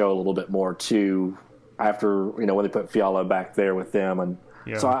starting to show a little bit more too after when they put Fiala back there with them, and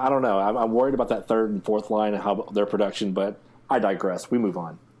so I don't know. I'm worried about that third and fourth line and how their production, but I digress. We move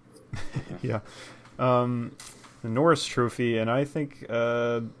on. Yeah, the Norris Trophy, and I think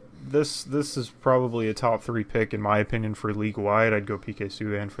this is probably a top 3 pick in my opinion for league wide. I'd go PK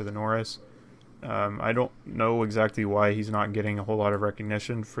Subban for the Norris. I don't know exactly why he's not getting a whole lot of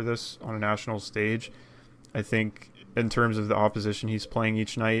recognition for this on a national stage. I think in terms of the opposition he's playing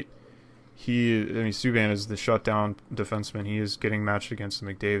each night, Subban is the shutdown defenseman. He is getting matched against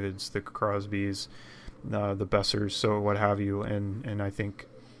the McDavids, the Crosbys, the Bessers, so what have you. And I think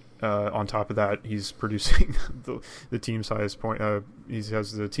on top of that, he's producing the team's highest point. He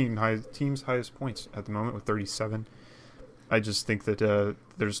has the team's highest points at the moment with 37. I just think that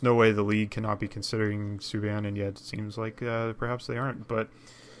there's no way the league cannot be considering Subban, and yet it seems like perhaps they aren't. But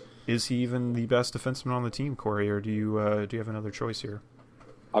is he even the best defenseman on the team, Corey, or do you have another choice here?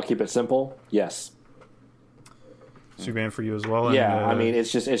 I'll keep it simple. Yes. Subban for you as well. And, Yeah, I mean,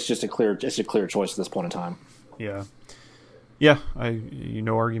 it's just a clear choice at this point in time. Yeah.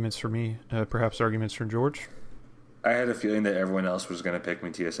 Arguments for me. Perhaps arguments for George. I had a feeling that everyone else was going to pick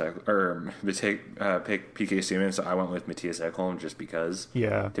Matthias pick PK Subban, so I went with Matthias Ekholm just because.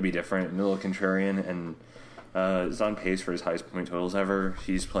 Yeah. To be different and a little contrarian, and is on pace for his highest point totals ever.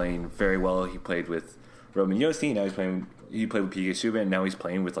 He's playing very well. He played with Roman Josi. Now he played with PK Subban. Now he's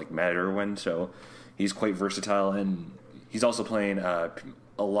playing with Matt Irwin. So he's quite versatile, and he's also playing a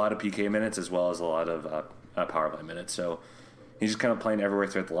lot of PK minutes as well as a lot of power play minutes. So he's just kind of playing everywhere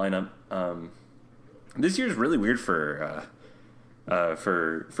throughout the lineup. This year is really weird for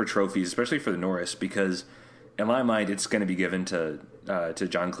trophies, especially for the Norris, because in my mind it's going to be given to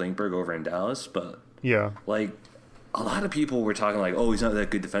John Klingberg over in Dallas. But yeah, a lot of people were talking oh, he's not that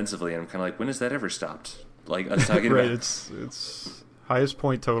good defensively, and I'm kind of when has that ever stopped? Us talking right, about it's highest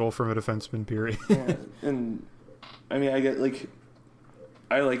point total from a defenseman. Period. Yeah, and I mean I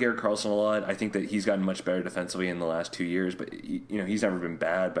like Erik Karlsson a lot. I think that he's gotten much better defensively in the last 2 years, but he's never been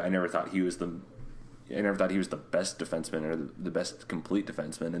bad. But I never thought he was the best defenseman or the best complete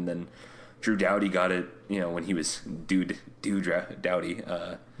defenseman. And then Drew Doughty got it, when he was Dude Doughty.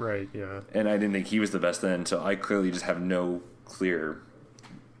 Right, yeah. And I didn't think he was the best then, so I clearly just have no clear,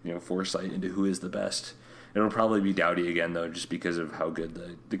 foresight into who is the best. It'll probably be Doughty again, though, just because of how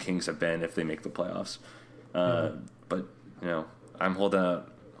good the Kings have been if they make the playoffs. But, I'm holding out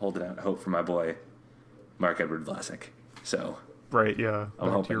hope for my boy, Marc-Edouard Vlasic. So right, yeah.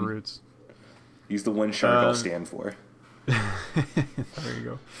 I'm hoping to your roots. He's the one shark I'll stand for. There you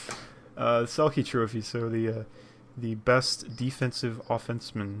go. Selke Trophy. So the best defensive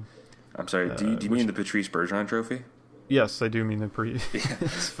offenseman. I'm sorry. Do you mean the Patrice Bergeron Trophy? Yes, I do mean the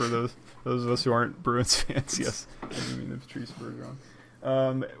for those of us who aren't Bruins fans. Yes, I do mean the Patrice Bergeron.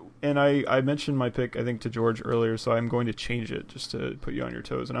 And I mentioned my pick, I think, to George earlier, so I'm going to change it just to put you on your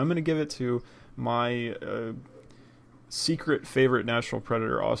toes, and I'm going to give it to my secret favorite National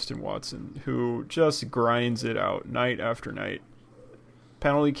Predator, Austin Watson, who just grinds it out night after night.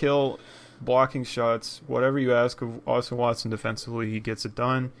 Penalty kill, blocking shots, whatever you ask of Austin Watson defensively, he gets it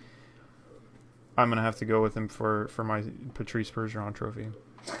done. I'm going to have to go with him for my Patrice Bergeron Trophy.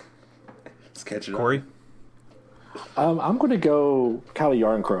 Let's catch it Corey? I'm going to go Calle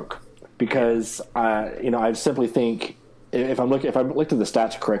Jarnkrok because I simply think if I look at the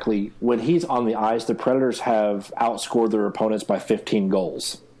stats correctly, when he's on the ice, the Predators have outscored their opponents by 15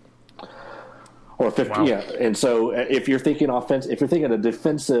 goals. Or 50, wow. Yeah. And so if you're thinking a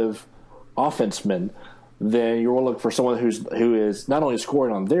defensive offenseman, then you're looking for someone who is not only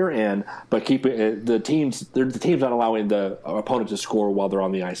scoring on their end, but keeping the team's not allowing the opponent to score while they're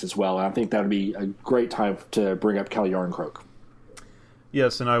on the ice as well. And I think that would be a great time to bring up Calle Jarnkrok.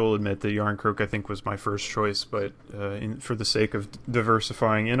 Yes, and I will admit that Jarnkrok I think was my first choice, but for the sake of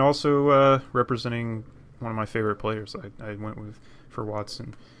diversifying and also representing one of my favorite players, I went for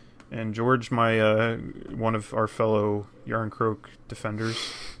Watson. And George, my one of our fellow Jarnkrok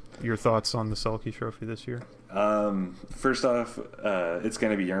defenders. Your thoughts on the Selke Trophy this year? First off, it's going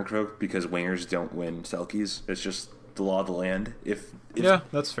to be Jarnkrok because wingers don't win Selkies. It's just the law of the land. If yeah,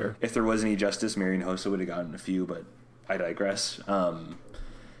 that's fair. If there was any justice, Marian Hossa would have gotten a few, but I digress. I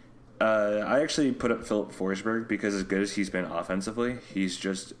actually put up Philip Forsberg because as good as he's been offensively, he's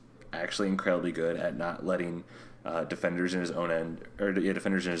just actually incredibly good at not letting defenders in his own end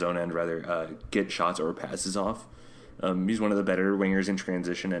get shots or passes off. He's one of the better wingers in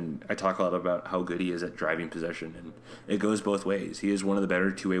transition, and I talk a lot about how good he is at driving possession, and it goes both ways. He is one of the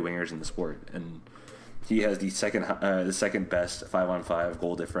better two-way wingers in the sport, and he has the second best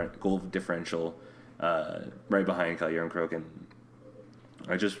 5-on-5 goal differential, right behind Calle Jarnkrok,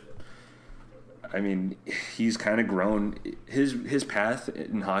 and he's kind of grown. His path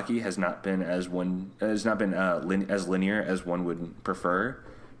in hockey has not been as linear as one would prefer,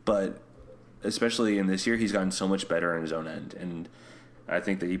 but especially in this year, he's gotten so much better on his own end, and I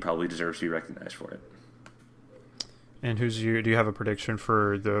think that he probably deserves to be recognized for it. And do you have a prediction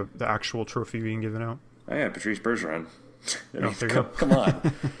for the actual trophy being given out? Oh yeah, Patrice Bergeron. Come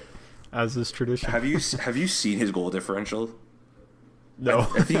on. As is tradition. Have you seen his goal differential? No.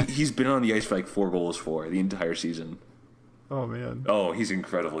 I think he's been on the ice for 4 goals for the entire season. Oh man. Oh, he's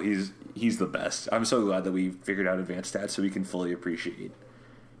incredible. He's the best. I'm so glad that we figured out advanced stats so we can fully appreciate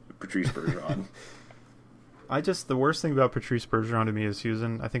Patrice Bergeron. The worst thing about Patrice Bergeron to me is he was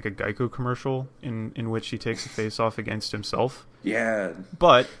in, I think, a Geico commercial in which he takes a face-off against himself. Yeah.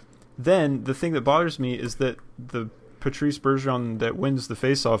 But then the thing that bothers me is that the Patrice Bergeron that wins the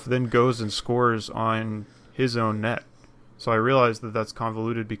face-off then goes and scores on his own net. So I realize that that's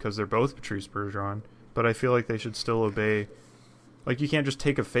convoluted because they're both Patrice Bergeron, but I feel like they should still obey. Like, you can't just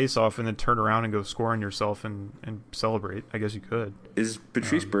take a face-off and then turn around and go score on yourself and celebrate. I guess you could. Is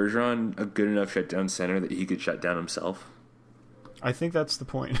Patrice Bergeron a good enough shutdown center that he could shut down himself? I think that's the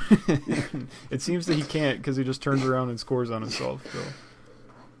point. It seems that he can't because he just turns around and scores on himself.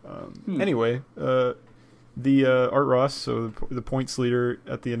 So, anyway, the Art Ross, so the points leader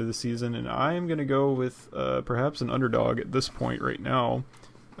at the end of the season, and I'm going to go with perhaps an underdog at this point right now.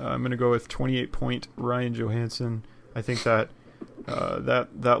 I'm going to go with 28-point Ryan Johansson. I think that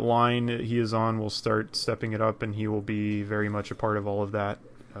that line he is on will start stepping it up, and he will be very much a part of all of that.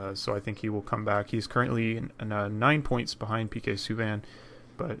 So I think he will come back. He's currently 9 points behind PK Subban,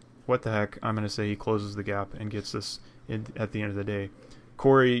 but what the heck, I'm going to say he closes the gap and gets this at the end of the day.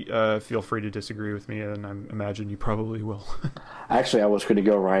 Corey, feel free to disagree with me, and I imagine you probably will. Actually, I was going to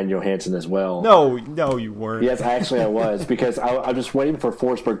go Ryan Johansson as well. No, you weren't. Yes, actually I was, because I'm just waiting for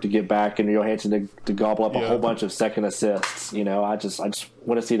Forsberg to get back and Johansson to gobble up a whole bunch of second assists. I just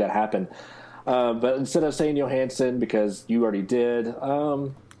want to see that happen. But instead of saying Johansson, because you already did, you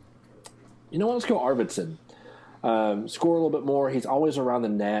know what? Let's go Arvidsson. Score a little bit more. He's always around the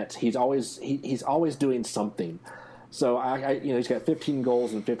net. He's always doing something. So he's got 15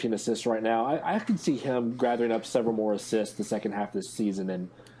 goals and 15 assists right now. I can see him gathering up several more assists the second half of the season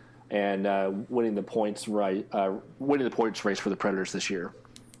and winning the points race for the Predators this year.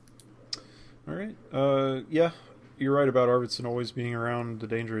 All right. Yeah, you're right about Arvidsson always being around the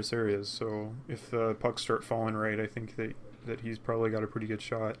dangerous areas. So if pucks start falling right, I think that he's probably got a pretty good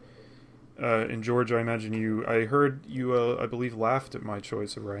shot. And George, I imagine I heard you, I believe, laughed at my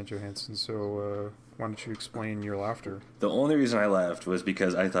choice of Ryan Johansson. So why don't you explain your laughter? The only reason I laughed was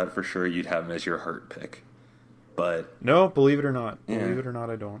because I thought for sure you'd have him as your heart pick. But no, believe it or not,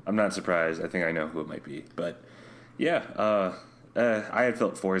 I don't. I'm not surprised. I think I know who it might be. But yeah, I had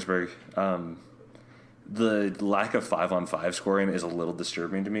Philip Forsberg. The lack of 5-on-5 scoring is a little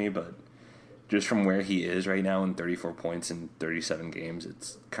disturbing to me, but just from where he is right now in 34 points in 37 games,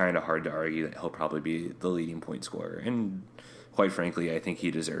 it's kind of hard to argue that he'll probably be the leading point scorer. And quite frankly, I think he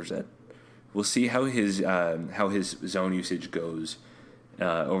deserves it. We'll see how his zone usage goes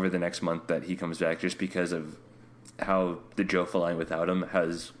over the next month that he comes back, just because of how the Jofa line without him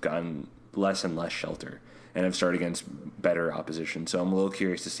has gotten less and less shelter and have started against better opposition. So I'm a little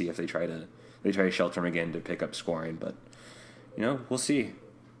curious to see if they try to shelter him again to pick up scoring. But we'll see.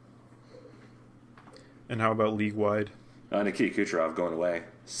 And how about league-wide? Nikita Kucherov going away.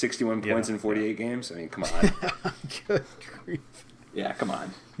 61 points in 48 games? I mean, come on. Good grief. Yeah, come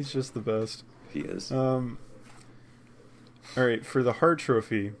on. He's just the best. He is. All right, for the Hart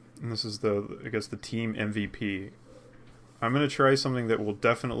Trophy, and this is the team MVP, I'm going to try something that will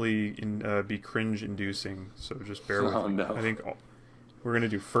definitely be cringe-inducing, so just bear with me. No. I think we're going to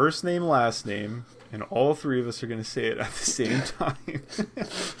do first name, last name, and all three of us are going to say it at the same time.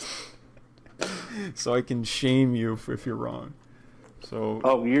 So I can shame you if you're wrong.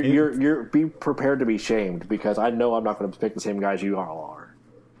 So you're be prepared to be shamed, because I know I'm not going to pick the same guys you all are.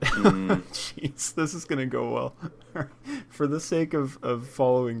 Jeez, this is going to go well. For the sake of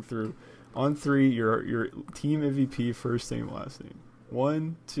following through, on three, your team MVP, first name, last name.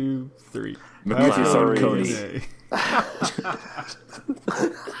 1, 2, 3. McLeod, Cody.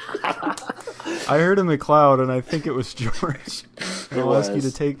 I heard a McLeod, and I think it was George. I'll ask you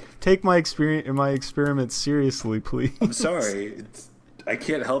to take my experiments seriously, please. I'm sorry. I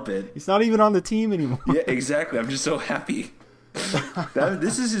can't help it. He's not even on the team anymore. Yeah, exactly. I'm just so happy.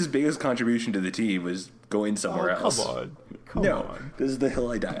 This is his biggest contribution to the team, was going somewhere else. Come on. This is the hill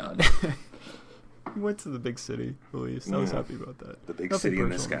I die on. He went to the big city, at least. I was happy about that. The big city in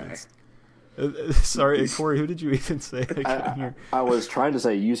the sky. Sorry, Corey, who did you even say? I was trying to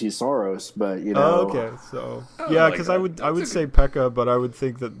say UC Soros, but Oh, okay. So yeah, because I would say Pekka, but I would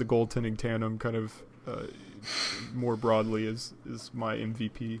think that the goaltending tandem kind of more broadly is my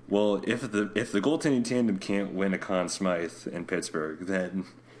MVP. Well, if the goaltending tandem can't win a Conn Smythe in Pittsburgh, then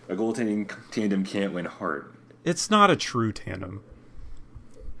a goaltending tandem can't win Hart. It's not a true tandem.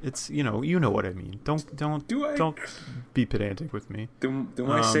 It's you know what I mean. Don't be pedantic with me. Then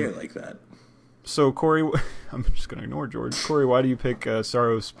why say it like that? So Corey, I'm just going to ignore George. Corey, why do you pick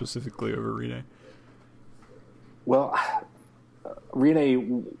Saros specifically over Rinne? Well,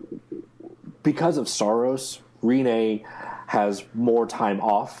 Rinne, because of Saros, Rinne has more time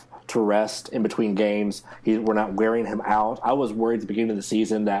off to rest in between games. We're not wearing him out. I was worried at the beginning of the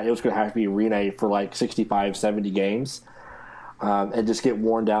season that it was going to have to be Rinne for like 65, 70 games and just get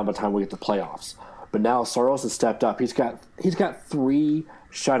worn down by the time we get to playoffs. But now Saros has stepped up. He's got 3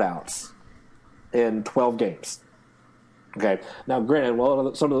 shutouts in 12 games. Okay. Now, granted,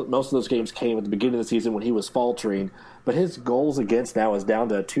 most of those games came at the beginning of the season when he was faltering, but his goals against now is down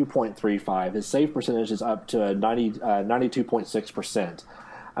to 2.35. His save percentage is up to 92.6%.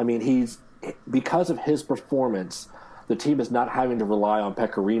 I mean, because of his performance, the team is not having to rely on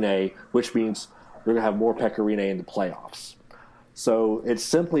Pekka Rinne, which means you're going to have more Pekka Rinne in the playoffs. So it's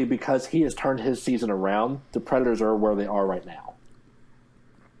simply because he has turned his season around, the Predators are where they are right now.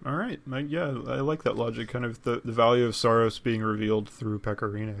 All right. Yeah, I like that logic, kind of the value of Saros being revealed through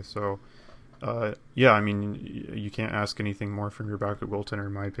Pekka Rinne. So, yeah, I mean, you can't ask anything more from your backup goaltender,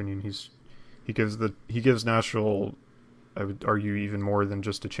 in my opinion. He gives Nashville, I would argue, even more than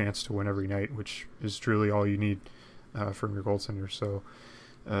just a chance to win every night, which is truly all you need from your goaltender. So,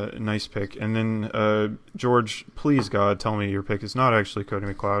 nice pick. And then, George, please, God, tell me your pick is not actually Cody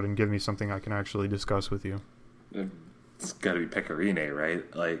McLeod and give me something I can actually discuss with you. It's got to be Pekka Rinne, right?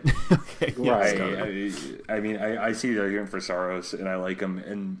 Like, okay, right. I mean, I see the argument for Saros, and I like him,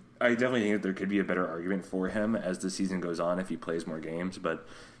 and I definitely think that there could be a better argument for him as the season goes on if he plays more games. But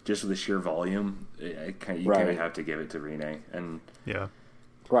just with the sheer volume, you kind of have to give it to Rinne. And yeah,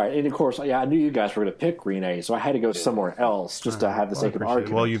 right. And of course, I knew you guys were going to pick Rinne, so I had to go somewhere else just to have the sake of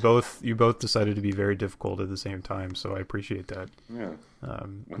argument. Well, you both decided to be very difficult at the same time, so I appreciate that. Yeah.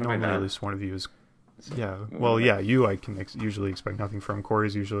 Normally, at least one of you is. Yeah, well, yeah, I can usually expect nothing from.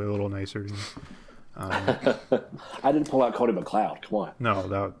 Corey's usually a little nicer. I didn't pull out Cody McLeod. Come on.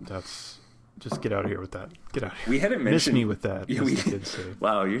 No, that's just get out of here with that. Get out of here. We hadn't mentioned me with that. Yeah,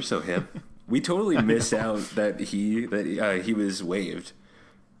 wow, you're so hip. We totally missed out that he was waived.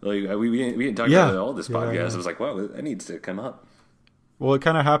 Like we didn't talk about it all this podcast. Yeah. I was like, wow, that needs to come up. Well, it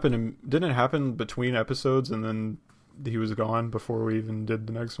kind of happened. Didn't it happen between episodes, and then he was gone before we even did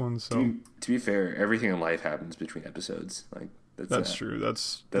the next one. So to be fair, everything in life happens between episodes. Like that's true.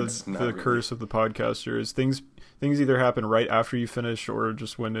 That's the curse of the podcaster is things either happen right after you finish or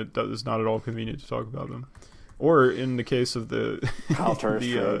just when it is not at all convenient to talk about them. Or in the case of the Kyle Turris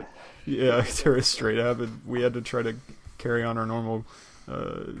Turris trade happened, we had to try to carry on our normal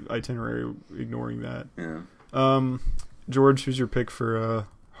itinerary, ignoring that. Yeah. George, who's your pick for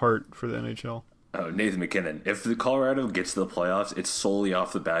Hart for the NHL? Oh, Nathan MacKinnon. If the Colorado gets to the playoffs, it's solely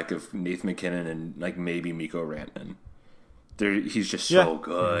off the back of Nathan MacKinnon and like maybe Mikko Rantanen. He's just so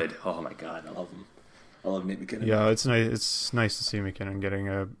good. Oh my God, I love him. I love Nate MacKinnon. Yeah, it's nice. It's nice to see MacKinnon getting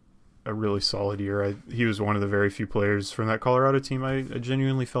a really solid year. He was one of the very few players from that Colorado team I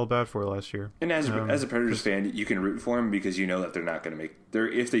genuinely felt bad for last year. And as a Predators fan, you can root for him because you know that they're not going to make.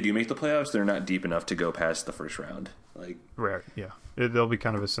 If they do make the playoffs, they're not deep enough to go past the first round. Like right, yeah. They'll be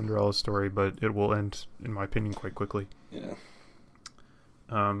kind of a Cinderella story, but it will end, in my opinion, quite quickly. Yeah.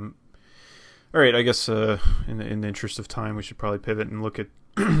 All right, I guess in the interest of time, we should probably pivot and look at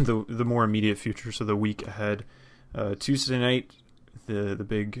the more immediate future, so the week ahead. Tuesday night, the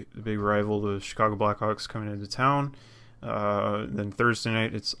big rival, the Chicago Blackhawks, coming into town. Then Thursday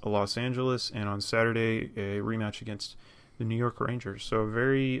night, it's Los Angeles, and on Saturday, a rematch against the New York Rangers. So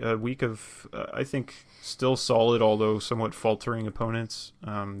a week of, I think, still solid, although somewhat faltering opponents.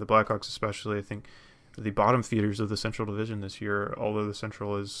 The Blackhawks especially, I think, the bottom feeders of the Central Division this year, although the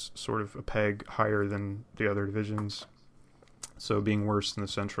Central is sort of a peg higher than the other divisions. So being worse than the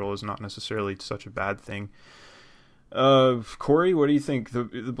Central is not necessarily such a bad thing. Corey, what do you think? The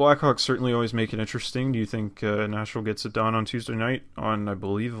Blackhawks certainly always make it interesting. Do you think Nashville gets it done on Tuesday night on, I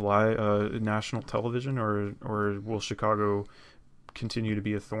believe, national television, or will Chicago continue to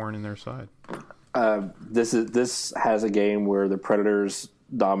be a thorn in their side? This has a game where the Predators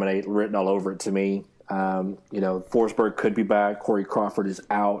dominate, written all over it to me. Forsberg could be back. Corey Crawford is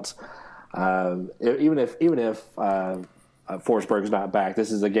out. Even if Forsberg's not back,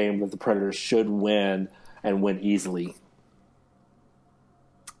 this is a game that the Predators should win and win easily.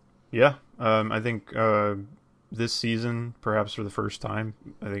 Yeah, I think this season, perhaps for the first time,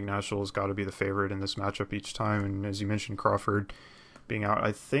 I think Nashville has got to be the favorite in this matchup each time. And as you mentioned, Crawford being out,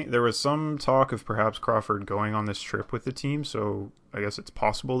 I think there was some talk of perhaps Crawford going on this trip with the team. So I guess it's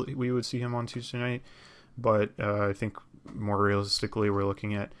possible that we would see him on Tuesday night. But I think more realistically, we're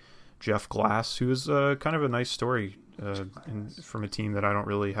looking at Jeff Glass, who is kind of a nice story from a team that I don't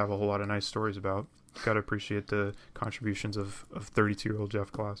really have a whole lot of nice stories about. Got to appreciate the contributions of 32-year-old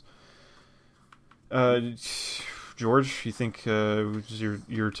Jeff Glass. George, you think is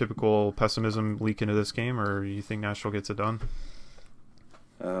your typical pessimism leak into this game, or you think Nashville gets it done?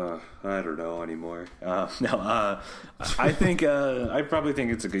 I don't know anymore. I think I probably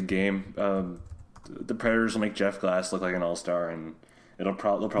think it's a good game. The Predators will make Jeff Glass look like an all-star, and they'll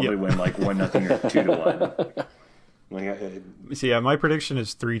probably win like 1-0 or 2-1. Like, So yeah, my prediction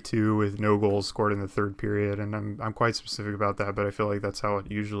is 3-2 with no goals scored in the third period, and I'm quite specific about that, but I feel like that's how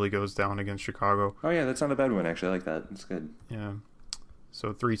it usually goes down against Chicago. oh yeah, that's not a bad one actually. I like that. It's good. Yeah.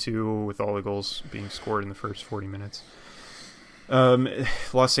 So 3-2 with all the goals being scored in the first 40 minutes.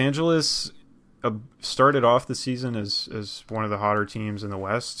 Los Angeles started off the season as one of the hotter teams in the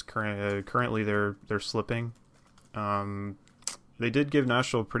West. Currently, they're slipping. They did give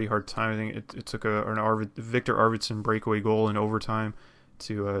Nashville a pretty hard time. I think it took an Victor Arvidsson breakaway goal in overtime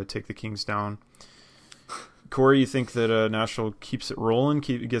to take the Kings down. Corey, you think that Nashville keeps it rolling,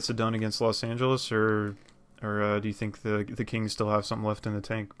 gets it done against Los Angeles, or do you think the Kings still have something left in the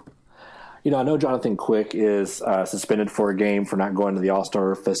tank? I know Jonathan Quick is suspended for a game for not going to the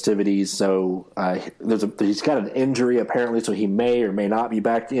All-Star festivities. So he's got an injury apparently, so he may or may not be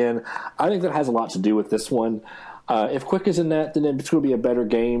back in. I think that has a lot to do with this one. If Quick is in that, then it's going to be a better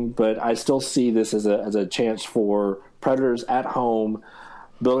game. But I still see this as a chance for Predators at home,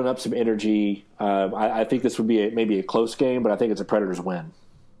 building up some energy. I think this would be maybe a close game, but I think it's a Predators win.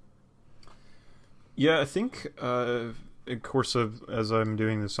 Yeah, I think, of course, as I'm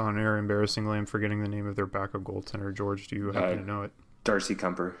doing this on air, embarrassingly, I'm forgetting the name of their backup goaltender. George, do you happen to know it? Darcy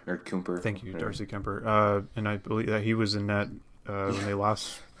Kuemper or Cooper. Thank you, Darcy Kuemper. And I believe that he was in net when they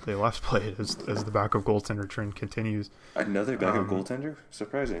last played as the backup goaltender trend continues. Another backup goaltender?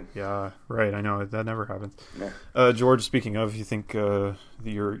 Surprising. Yeah, right. I know that never happens. Yeah. George, speaking of, you think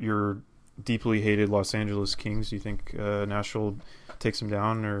your deeply hated Los Angeles Kings? Do you think Nashville takes them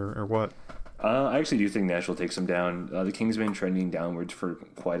down, or what? I actually do think Nashville takes them down. The Kings have been trending downwards for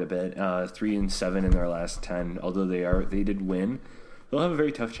quite a bit. 3-7 in their last 10. Although they did win, they'll have a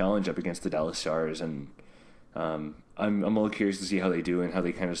very tough challenge up against the Dallas Stars, and I'm a little curious to see how they do and how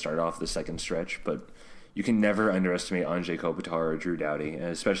they kind of start off the second stretch. But you can never underestimate Anze Kopitar or Drew Doughty,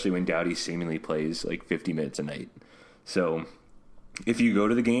 especially when Doughty seemingly plays like 50 minutes a night. So if you go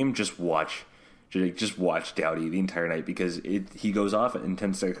to the game, just watch Doughty the entire night, because he goes off and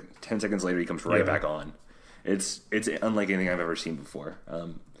 10 seconds later he comes right back on. It's unlike anything I've ever seen before.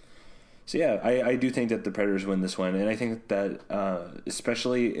 So yeah, I do think that the Predators win this one, and I think that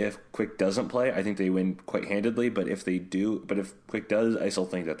especially if Quick doesn't play, I think they win quite handedly. But if Quick does, I still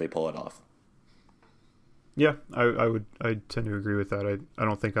think that they pull it off. Yeah, I tend to agree with that. I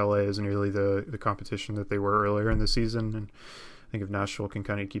don't think LA is nearly the competition that they were earlier in the season, and I think if Nashville can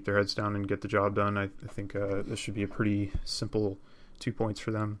kind of keep their heads down and get the job done, I think this should be a pretty simple 2 points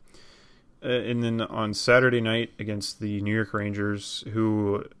for them. And then on Saturday night against the New York Rangers,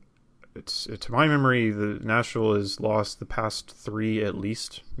 who, to my memory, the Nashville has lost the past 3 at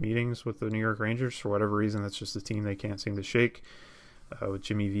least meetings with the New York Rangers. For whatever reason, that's just a team they can't seem to shake with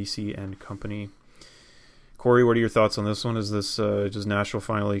Jimmy Vesey and company. Corey, what are your thoughts on this one? Is this does Nashville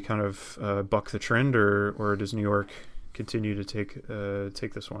finally kind of buck the trend, or does New York continue to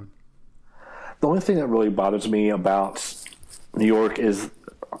take this one? The only thing that really bothers me about New York is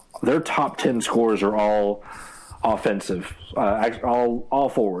their top 10 scorers are all offensive, all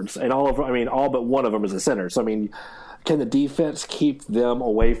forwards, and all but one of them is a center. So can the defense keep them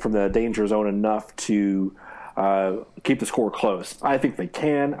away from the danger zone enough to keep the score close? I think they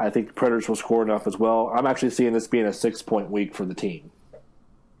can. I think the Predators will score enough as well. I'm actually seeing this being a 6-point week for the team.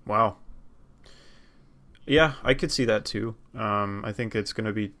 Wow. Yeah, I could see that too. I think it's going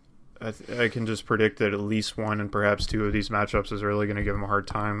to be. I can just predict that at least one and perhaps 2 of these matchups is really going to give them a hard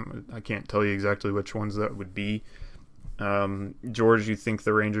time. I can't tell you exactly which ones that would be. George, you think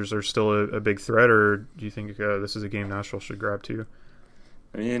the Rangers are still a big threat, or do you think this is a game Nashville should grab too?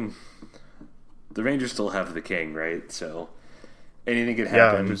 I mean, the Rangers still have the king, right? So anything could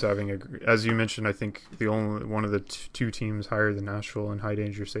happen. Yeah, just as you mentioned, I think the only one of the 2 teams higher than Nashville in high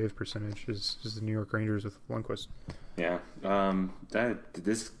danger save percentage is the New York Rangers with Lundqvist. Yeah,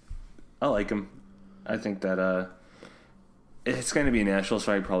 I like him. I think that it's going to be Nashville,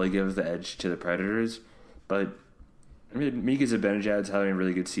 so I'd probably give the edge to the Predators. But Mika Zibanejad's having a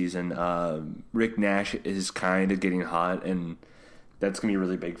really good season. Rick Nash is kind of getting hot, and that's going to be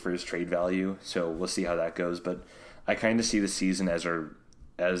really big for his trade value. So we'll see how that goes. But I kind of see the season as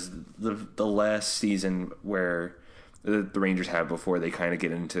the last season where the Rangers had before they kind of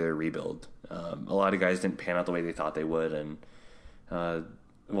get into their rebuild. A lot of guys didn't pan out the way they thought they would, and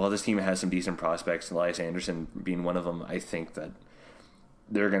while this team has some decent prospects, Elias Anderson being one of them, I think that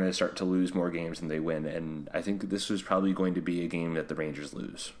they're going to start to lose more games than they win, and I think this was probably going to be a game that the Rangers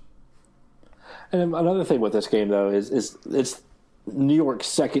lose. And another thing with this game, though, is it's New York's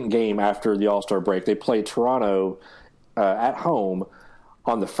second game after the All-Star break. They play Toronto at home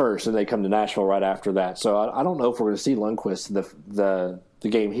on the 1st, and they come to Nashville right after that. So I don't know if we're going to see Lundqvist the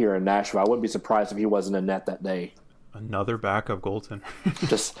game here in Nashville. I wouldn't be surprised if he wasn't in net that day. Another backup goaltender.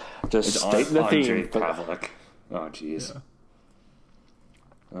 Just It's stating the Andre theme. Pavlik. Oh, jeez.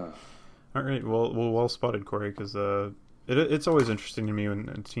 Yeah. All right. Well spotted, Corey, because it's always interesting to me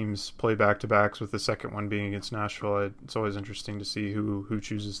when teams play back-to-backs with the second one being against Nashville. It's always interesting to see who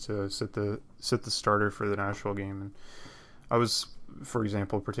chooses to sit the starter for the Nashville game. And I was, for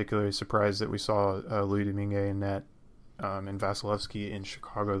example, particularly surprised that we saw Louis Domingue in net and Vasilevsky in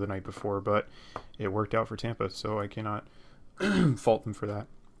Chicago the night before, but it worked out for Tampa, so I cannot fault them for that.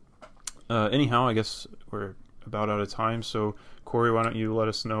 Anyhow, I guess we're about out of time, so Corey, why don't you let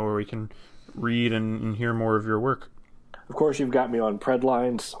us know where we can read and hear more of your work? Of course, you've got me on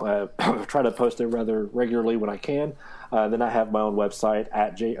Predlines. Try to post it rather regularly when I can. Then I have my own website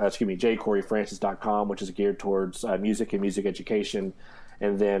at jcoreyfrancis.com, which is geared towards music and music education.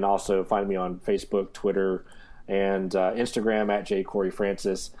 And then also find me on Facebook, Twitter, and Instagram at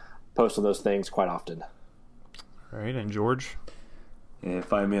jcoreyfrancis. Post on those things quite often. All right, and George? Yeah,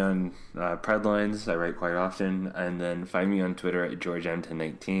 find me on Predlines. I write quite often. And then find me on Twitter at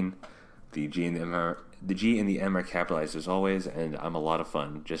GeorgeM1019. The G and the M are capitalized as always, and I'm a lot of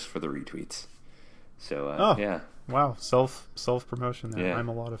fun just for the retweets. So, yeah. Wow, self promotion there. Yeah. I'm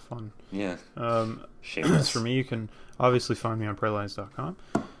a lot of fun. Yeah. As for me, you can obviously find me on Predlines.com.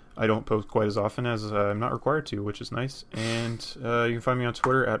 I don't post quite as often as I'm not required to, which is nice. And you can find me on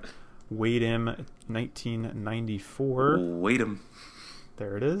Twitter at WadeM1994. Wait 'em.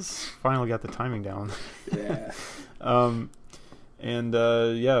 There it is. Finally got the timing down. Yeah.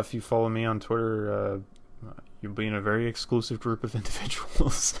 If you follow me on Twitter, you'll be in a very exclusive group of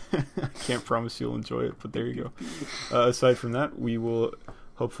individuals. I can't promise you'll enjoy it, but there you go. Aside from that, we will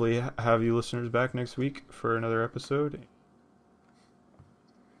hopefully have you listeners back next week for another episode.